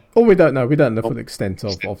 But yeah. Or we don't know. We don't know the full extent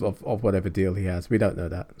of whatever deal he has. We don't know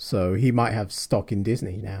that. So he might have stock in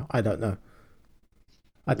Disney now. I don't know.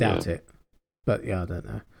 I doubt it. But yeah, I don't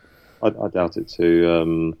know. I doubt it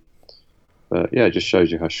too. But yeah, it just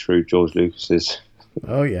shows you how shrewd George Lucas is.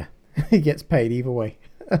 Oh yeah. He gets paid either way.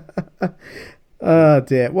 Oh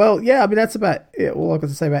dear. Well, yeah, I mean that's about it. All I've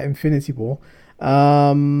got to say about Infinity War.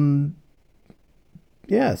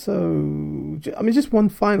 Yeah, so I mean, just one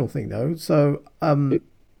final thing though. So, can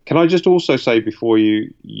I just also say before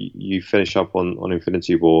you finish up on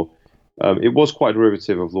Infinity War, it was quite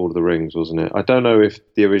derivative of Lord of the Rings, wasn't it? I don't know if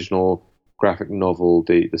the original graphic novel,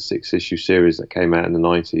 the 6-issue series that came out in the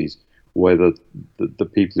 90s, whether the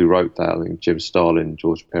people who wrote that, I think Jim Starlin,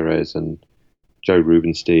 George Perez, and Joe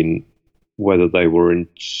Rubenstein, whether they were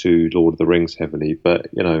into Lord of the Rings heavily, but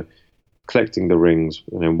collecting the rings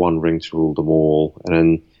and then one ring to rule them all, and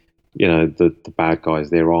then the bad guys,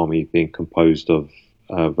 their army being composed of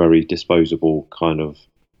very disposable kind of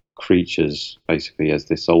creatures, basically as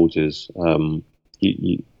their soldiers. When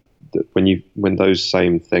those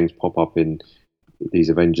same things pop up in these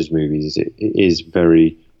Avengers movies, it is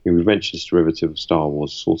very. I mean, we mentioned it's derivative of Star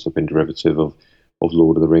Wars. It's also been derivative of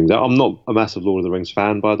Lord of the Rings. I'm not a massive Lord of the Rings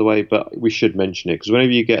fan, by the way, but we should mention it because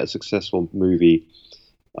whenever you get a successful movie.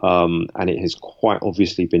 And it has quite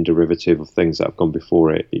obviously been derivative of things that have gone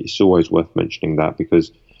before it. It's always worth mentioning that because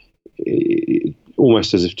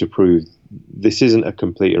almost as if to prove this isn't a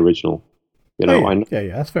complete original. I know,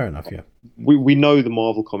 yeah, that's fair enough. Yeah, we know the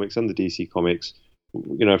Marvel comics and the DC comics.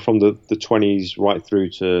 From the 20s right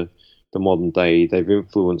through to the modern day, they've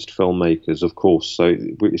influenced filmmakers, of course. So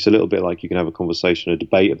it's a little bit like you can have a conversation, a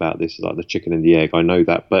debate about this, like the chicken and the egg. I know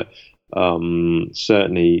that, but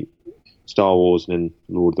certainly. Star Wars and then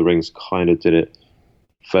Lord of the Rings kind of did it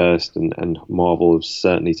first, and Marvel have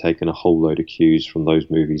certainly taken a whole load of cues from those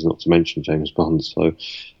movies, not to mention James Bond. So,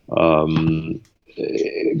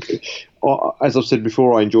 as I've said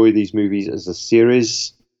before, I enjoy these movies as a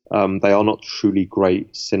series. They are not truly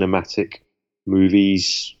great cinematic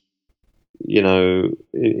movies,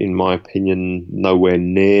 in my opinion, nowhere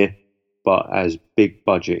near, but as big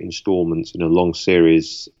budget installments in a long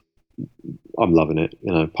series, I'm loving it,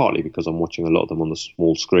 partly because I'm watching a lot of them on the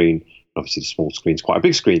small screen. Obviously, the small screen's quite a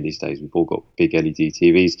big screen these days. We've all got big LED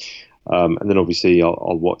TVs. And then obviously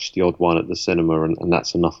I'll watch the odd one at the cinema, and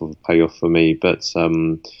that's enough of a payoff for me. But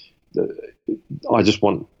I just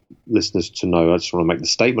want listeners to know, I just want to make the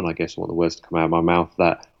statement, I guess, I want the words to come out of my mouth,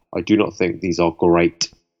 that I do not think these are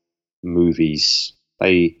great movies.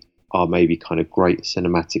 They are maybe kind of great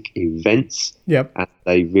cinematic events. Yep. And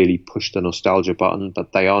they really push the nostalgia button,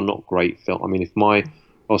 but they are not great film. I mean, if I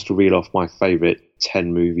was to reel off my favourite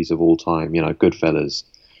 10 movies of all time, Goodfellas,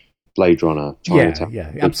 Blade Runner, Chinatown.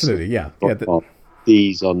 Yeah, absolutely, yeah.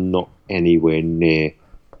 These are not anywhere near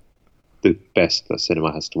the best that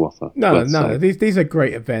cinema has to offer. No. These are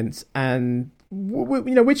great events, and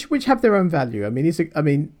which have their own value. I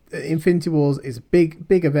mean, Infinity Wars is a big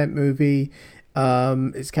event movie.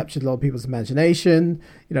 It's captured a lot of people's imagination.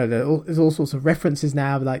 There's all sorts of references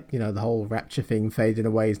now, like the whole rapture thing fading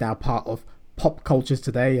away is now part of pop cultures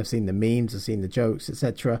today. I've seen the memes, I've seen the jokes,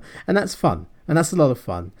 etc., and that's fun, and that's a lot of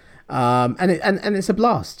fun. And it's a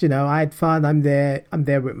blast. I had fun. I'm there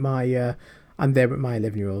with my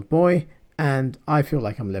 11-year-old boy, and I feel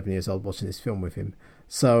like I'm 11 years old watching this film with him.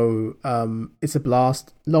 So it's a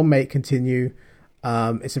blast. Long may it continue.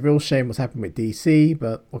 It's a real shame what's happened with DC,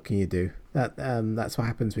 but what can you do? That's what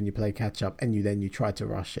happens when you play catch up and you try to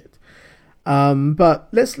rush it. But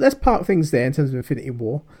let's park things there in terms of Infinity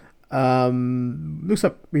War. Looks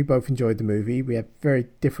like we both enjoyed the movie. We have very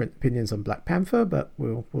different opinions on Black Panther, but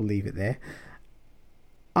we'll leave it there.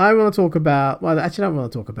 I want to talk about... Well, actually, I don't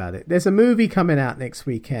want to talk about it. There's a movie coming out next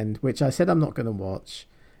weekend, which I said I'm not going to watch,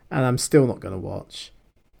 and I'm still not going to watch.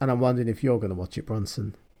 And I'm wondering if you're going to watch it,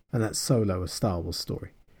 Bronson. And that's Solo, a Star Wars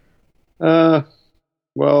story.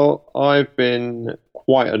 Well, I've been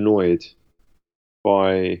quite annoyed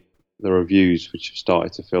by the reviews which have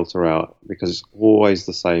started to filter out, because it's always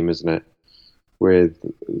the same, isn't it?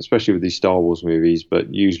 Especially with these Star Wars movies,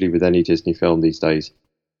 but usually with any Disney film these days,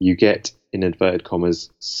 you get, in inverted commas,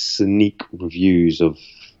 sneak reviews of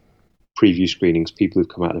preview screenings, people who've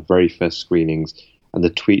come out of the very first screenings, and the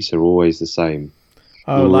tweets are always the same.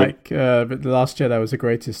 Oh, like The Last Jedi was the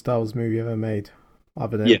greatest Star Wars movie ever made,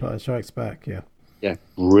 other than Empire Strikes Back, Yeah,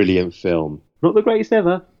 brilliant film. Not the greatest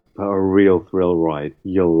ever, but a real thrill ride.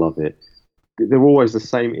 You'll love it. They're always the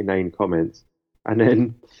same inane comments. And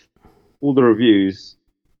then all the reviews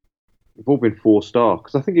have all been 4-star,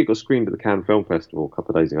 because I think it got screened at the Cannes Film Festival a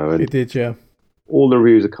couple of days ago. And it did, yeah. All the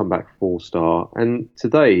reviews have come back 4-star. And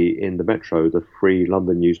today in the Metro, the free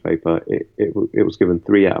London newspaper, it was given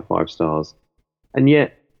 3 out of 5 stars. And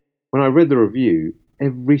yet, when I read the review,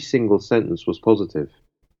 every single sentence was positive.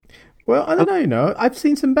 Well, I don't know, I've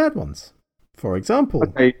seen some bad ones. For example...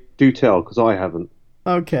 Okay, do tell, because I haven't.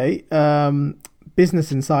 Okay,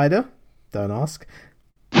 Business Insider, don't ask.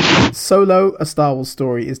 Solo, a Star Wars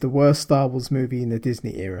story, is the worst Star Wars movie in the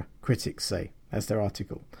Disney era, critics say. That's their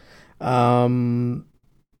article. Some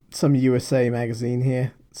USA magazine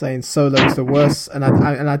here saying Solo is the worst, and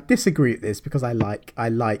I disagree with this because I like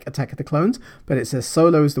Attack of the Clones, but it says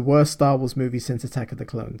Solo is the worst Star Wars movie since Attack of the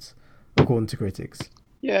Clones, according to critics.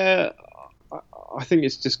 Yeah, I think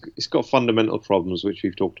it's got fundamental problems which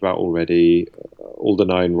we've talked about already. Alden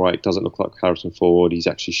Ehrenreich doesn't look like Harrison Ford. He's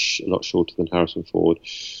actually a lot shorter than Harrison Ford.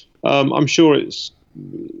 I'm sure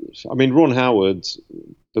Ron Howard,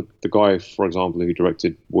 the guy, for example, who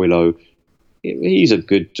directed Willow, he's a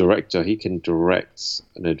good director. He can direct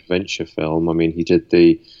an adventure film. I mean, he did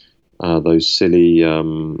those silly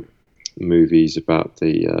movies about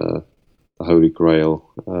the Holy Grail.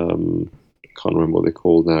 Can't remember what they're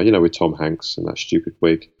called now. With Tom Hanks and that stupid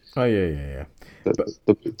wig. Oh yeah.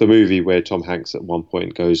 The movie where Tom Hanks at one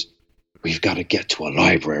point goes, "We've got to get to a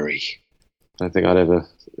library." I don't think I'd ever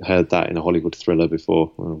heard that in a Hollywood thriller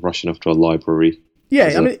before. Rushing off to a library. Yeah,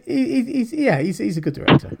 he's a good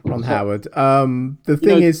director, Ron Howard. The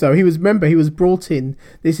thing is, though, he was brought in.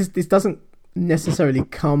 This doesn't necessarily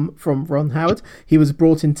come from Ron Howard. He was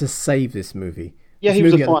brought in to save this movie. Yeah, he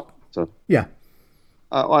was a fighter. Yeah.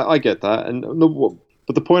 I get that,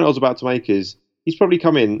 but the point I was about to make is he's probably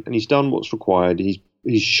come in and he's done what's required. He's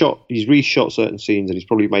reshot certain scenes, and he's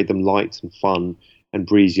probably made them light and fun and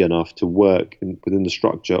breezy enough to work within the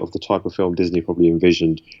structure of the type of film Disney probably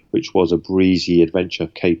envisioned, which was a breezy adventure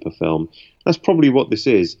caper film. That's probably what this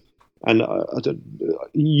is. And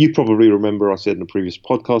you probably remember I said in a previous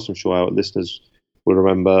podcast, I'm sure our listeners will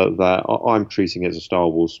remember, that I'm treating it as a Star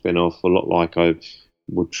Wars spin-off, a lot like I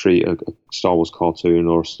would treat a Star Wars cartoon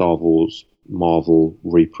or a Star Wars Marvel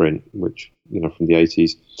reprint, which from the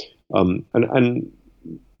 80s, and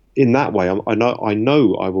in that way, I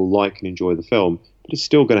know I will like and enjoy the film, but it's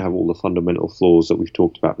still going to have all the fundamental flaws that we've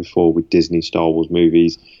talked about before with Disney Star Wars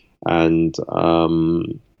movies. And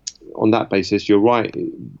on that basis, you're right.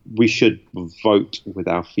 We should vote with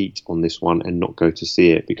our feet on this one and not go to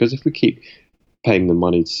see it, because if we keep paying the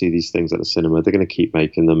money to see these things at the cinema, they're going to keep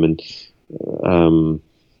making them, and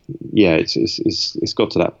it's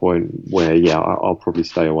got to that point where I'll probably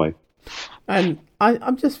stay away. And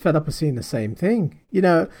I'm just fed up of seeing the same thing.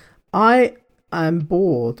 I am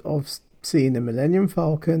bored of seeing the Millennium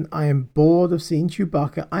Falcon. I am bored of seeing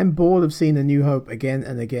Chewbacca. I'm bored of seeing A New Hope again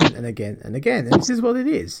and again and again and again. And this is what it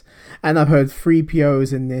is. And I've heard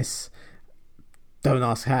 3POs in this. Don't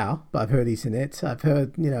ask how, but I've heard he's in it. I've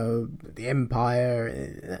heard, the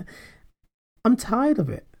Empire. I'm tired of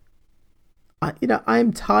it.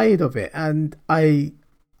 I'm tired of it. And I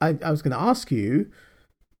was going to ask you,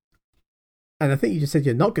 and I think you just said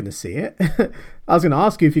you're not going to see it. I was going to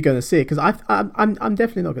ask you if you're going to see it, because I'm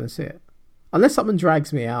definitely not going to see it. Unless someone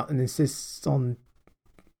drags me out and insists on...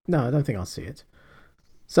 No, I don't think I'll see it.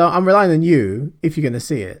 So I'm relying on you, if you're going to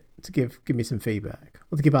see it, to give me some feedback,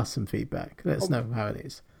 or to give us some feedback. Let us know how it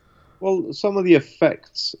is. Well, some of the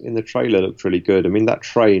effects in the trailer looked really good. I mean, that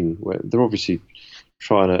train, where they're obviously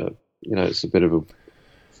trying to... it's a bit of a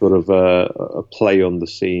sort of a play on the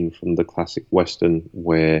scene from the classic Western,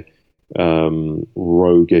 where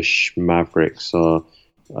roguish mavericks are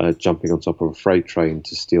jumping on top of a freight train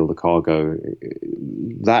to steal the cargo.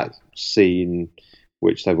 That scene,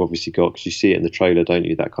 which they've obviously got, because you see it in the trailer, don't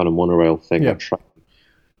you? That kind of monorail thing. Yeah.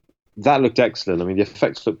 That looked excellent. I mean, the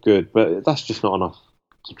effects look good, but that's just not enough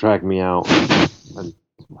to drag me out and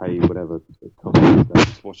pay whatever it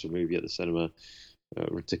costs to watch a movie at the cinema,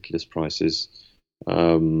 ridiculous prices.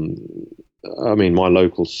 I mean, my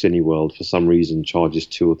local Cineworld for some reason charges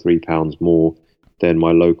 £2 or £3 more than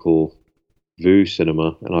my local Vue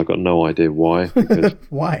cinema, and I got no idea why.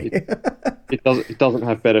 Why? It doesn't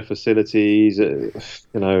have better facilities. It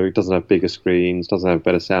doesn't have bigger screens, doesn't have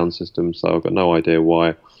better sound systems. So I've got no idea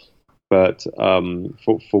why. But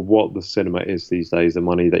for what the cinema is these days, the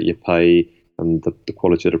money that you pay and the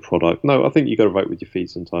quality of the product, no, I think you got to vote with your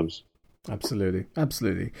feet sometimes. Absolutely.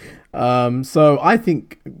 So I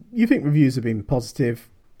think you think reviews have been positive.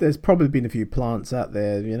 There's probably been a few plants out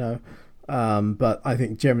there, but I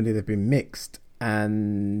think generally they've been mixed,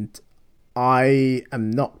 and I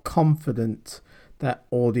am not confident that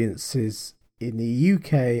audiences in the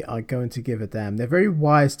UK are going to give a damn. They're very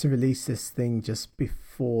wise to release this thing just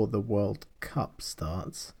before the World Cup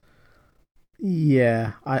starts.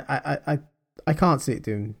 Yeah, I can't see it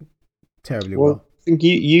doing terribly well. I think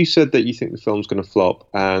you said that you think the film's going to flop,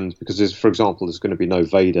 and because for example, there's going to be no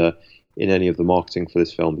Vader in any of the marketing for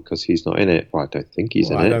this film because he's not in it. Well, I don't think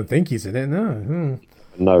he's in it. I don't think he's in it, no.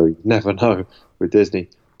 No, you never know with Disney.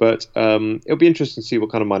 But it'll be interesting to see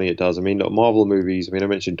what kind of money it does. I mean, look, Marvel movies, I mean, I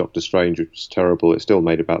mentioned Doctor Strange, which was terrible. It still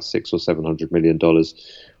made about $600 or $700 million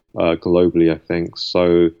globally, I think.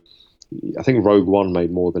 So I think Rogue One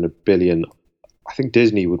made more than $1 billion. I think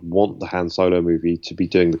Disney would want the Han Solo movie to be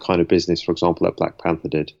doing the kind of business, for example, that Black Panther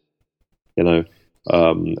did.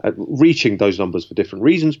 Reaching those numbers for different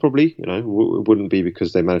reasons, probably. It wouldn't be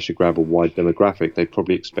because they managed to grab a wide demographic. They'd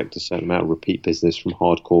probably expect a certain amount of repeat business from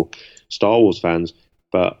hardcore Star Wars fans.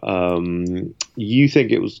 But you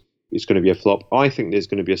think it's going to be a flop. I think there's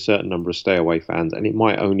going to be a certain number of stay away fans, and it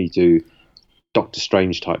might only do Doctor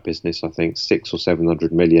Strange type business. I think 600 or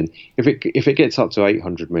 700 million. If it gets up to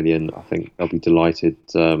 800 million, I think they'll be delighted.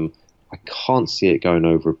 I can't see it going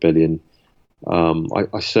over $1 billion.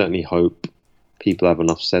 I certainly hope people have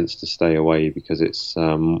enough sense to stay away, because it's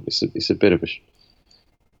a bit of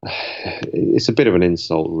an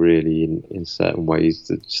insult, really, in certain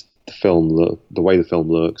ways. The way the film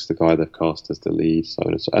looks, the guy they've cast as the lead,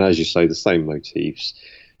 and as you say, the same motifs.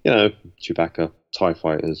 Chewbacca, TIE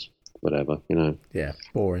fighters, whatever. Yeah,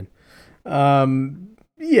 boring.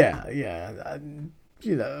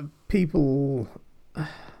 People.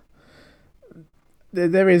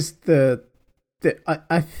 There is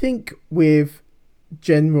I think with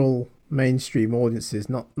general mainstream audiences,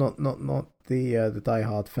 not the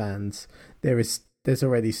diehard fans, there's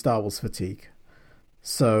already Star Wars fatigue.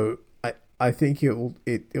 So I think it'll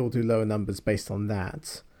do lower numbers based on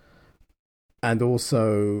that. And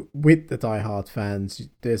also with the diehard fans,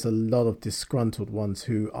 there's a lot of disgruntled ones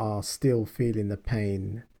who are still feeling the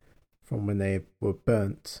pain from when they were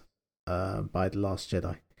burnt by The Last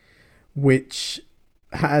Jedi, which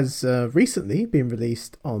has recently been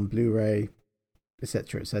released on Blu-ray,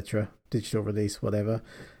 etc., digital release, whatever.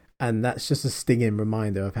 And that's just a stinging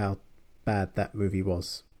reminder of how bad that movie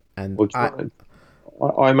was. And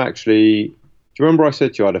I'm actually... Do you remember I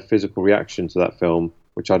said to you I had a physical reaction to that film,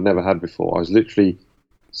 which I'd never had before? I was literally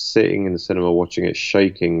sitting in the cinema watching it,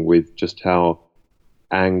 shaking with just how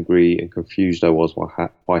angry and confused I was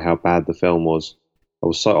by how bad the film was. I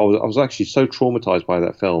was actually so traumatized by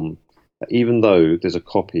that film that even though there's a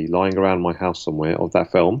copy lying around my house somewhere of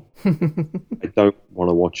that film, I don't want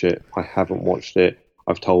to watch it. I haven't watched it.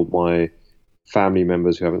 I've told my family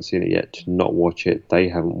members who haven't seen it yet to not watch it. They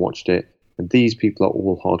haven't watched it. And these people are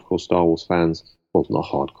all hardcore Star Wars fans. Well, not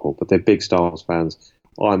hardcore, but they're big Star Wars fans.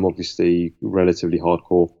 I'm obviously relatively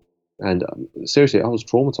hardcore. And seriously, I was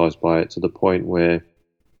traumatized by it to the point where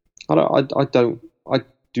I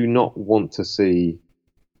do not want to see,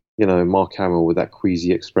 Mark Hamill with that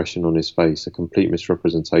queasy expression on his face, a complete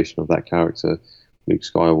misrepresentation of that character, Luke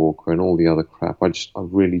Skywalker, and all the other crap. I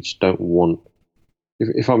really just don't want.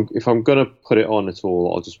 If I'm gonna put it on at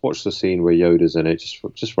all, I'll just watch the scene where Yoda's in it,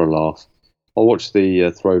 just for a laugh. I'll watch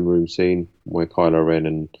the throne room scene where Kylo Ren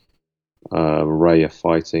and Rey are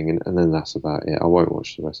fighting, and then that's about it. I won't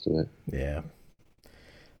watch the rest of it. Yeah.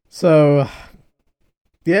 So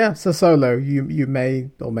Solo, you may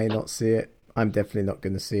or may not see it. I'm definitely not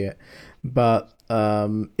going to see it. But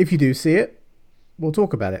if you do see it, we'll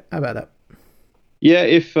talk about it. How about that? Yeah,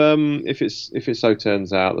 if it so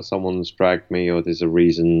turns out that someone's dragged me or there's a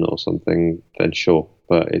reason or something, then sure.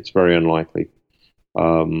 But it's very unlikely.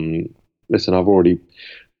 Listen, I've already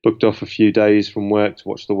booked off a few days from work to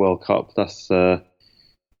watch the World Cup. That's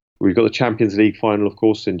we've got the Champions League final, of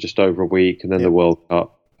course, in just over a week, and then the World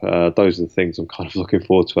Cup. Those are the things I'm kind of looking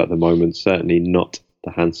forward to at the moment. Certainly not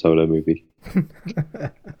the Han Solo movie.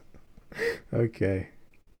 Okay.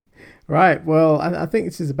 Right. Well, I think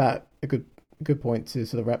this is about a good point to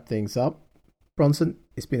sort of wrap things up. Bronson,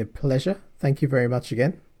 it's been a pleasure. Thank you very much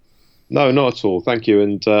again. No, not at all. Thank you.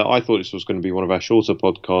 And I thought this was going to be one of our shorter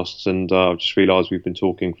podcasts, and I've just realised we've been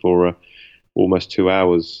talking for almost 2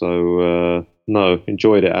 hours. So, no,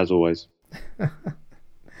 enjoyed it as always.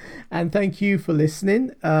 And thank you for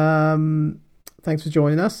listening. Thanks for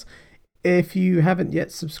joining us. If you haven't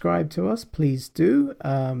yet subscribed to us, please do.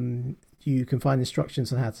 You can find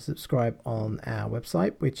instructions on how to subscribe on our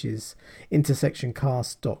website, which is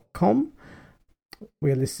intersectioncast.com.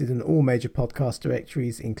 We're listed in all major podcast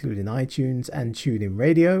directories, including iTunes and TuneIn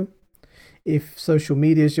Radio. If social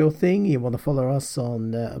media is your thing, you want to follow us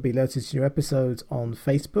on, it'll be alerted to new episodes on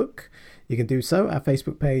Facebook. You can do so. Our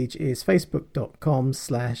Facebook page is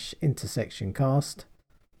facebook.com/intersectioncast.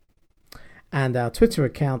 And our Twitter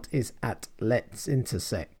account is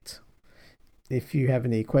 @Let'sIntersect. If you have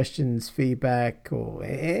any questions, feedback, or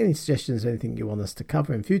any suggestions, anything you want us to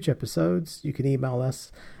cover in future episodes, you can email us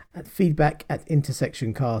at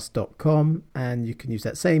feedback@intersectioncast.com, and you can use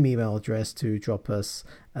that same email address to drop us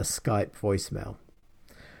a Skype voicemail.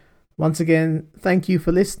 Once again, thank you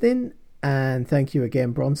for listening, and thank you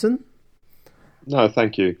again, Bronson. No,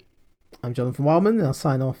 thank you. I'm Jonathan Wildman, and I'll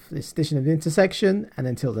sign off this edition of The Intersection, and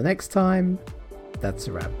until the next time, that's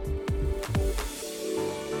a wrap.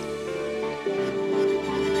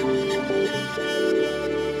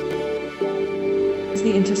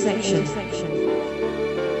 The Intersection.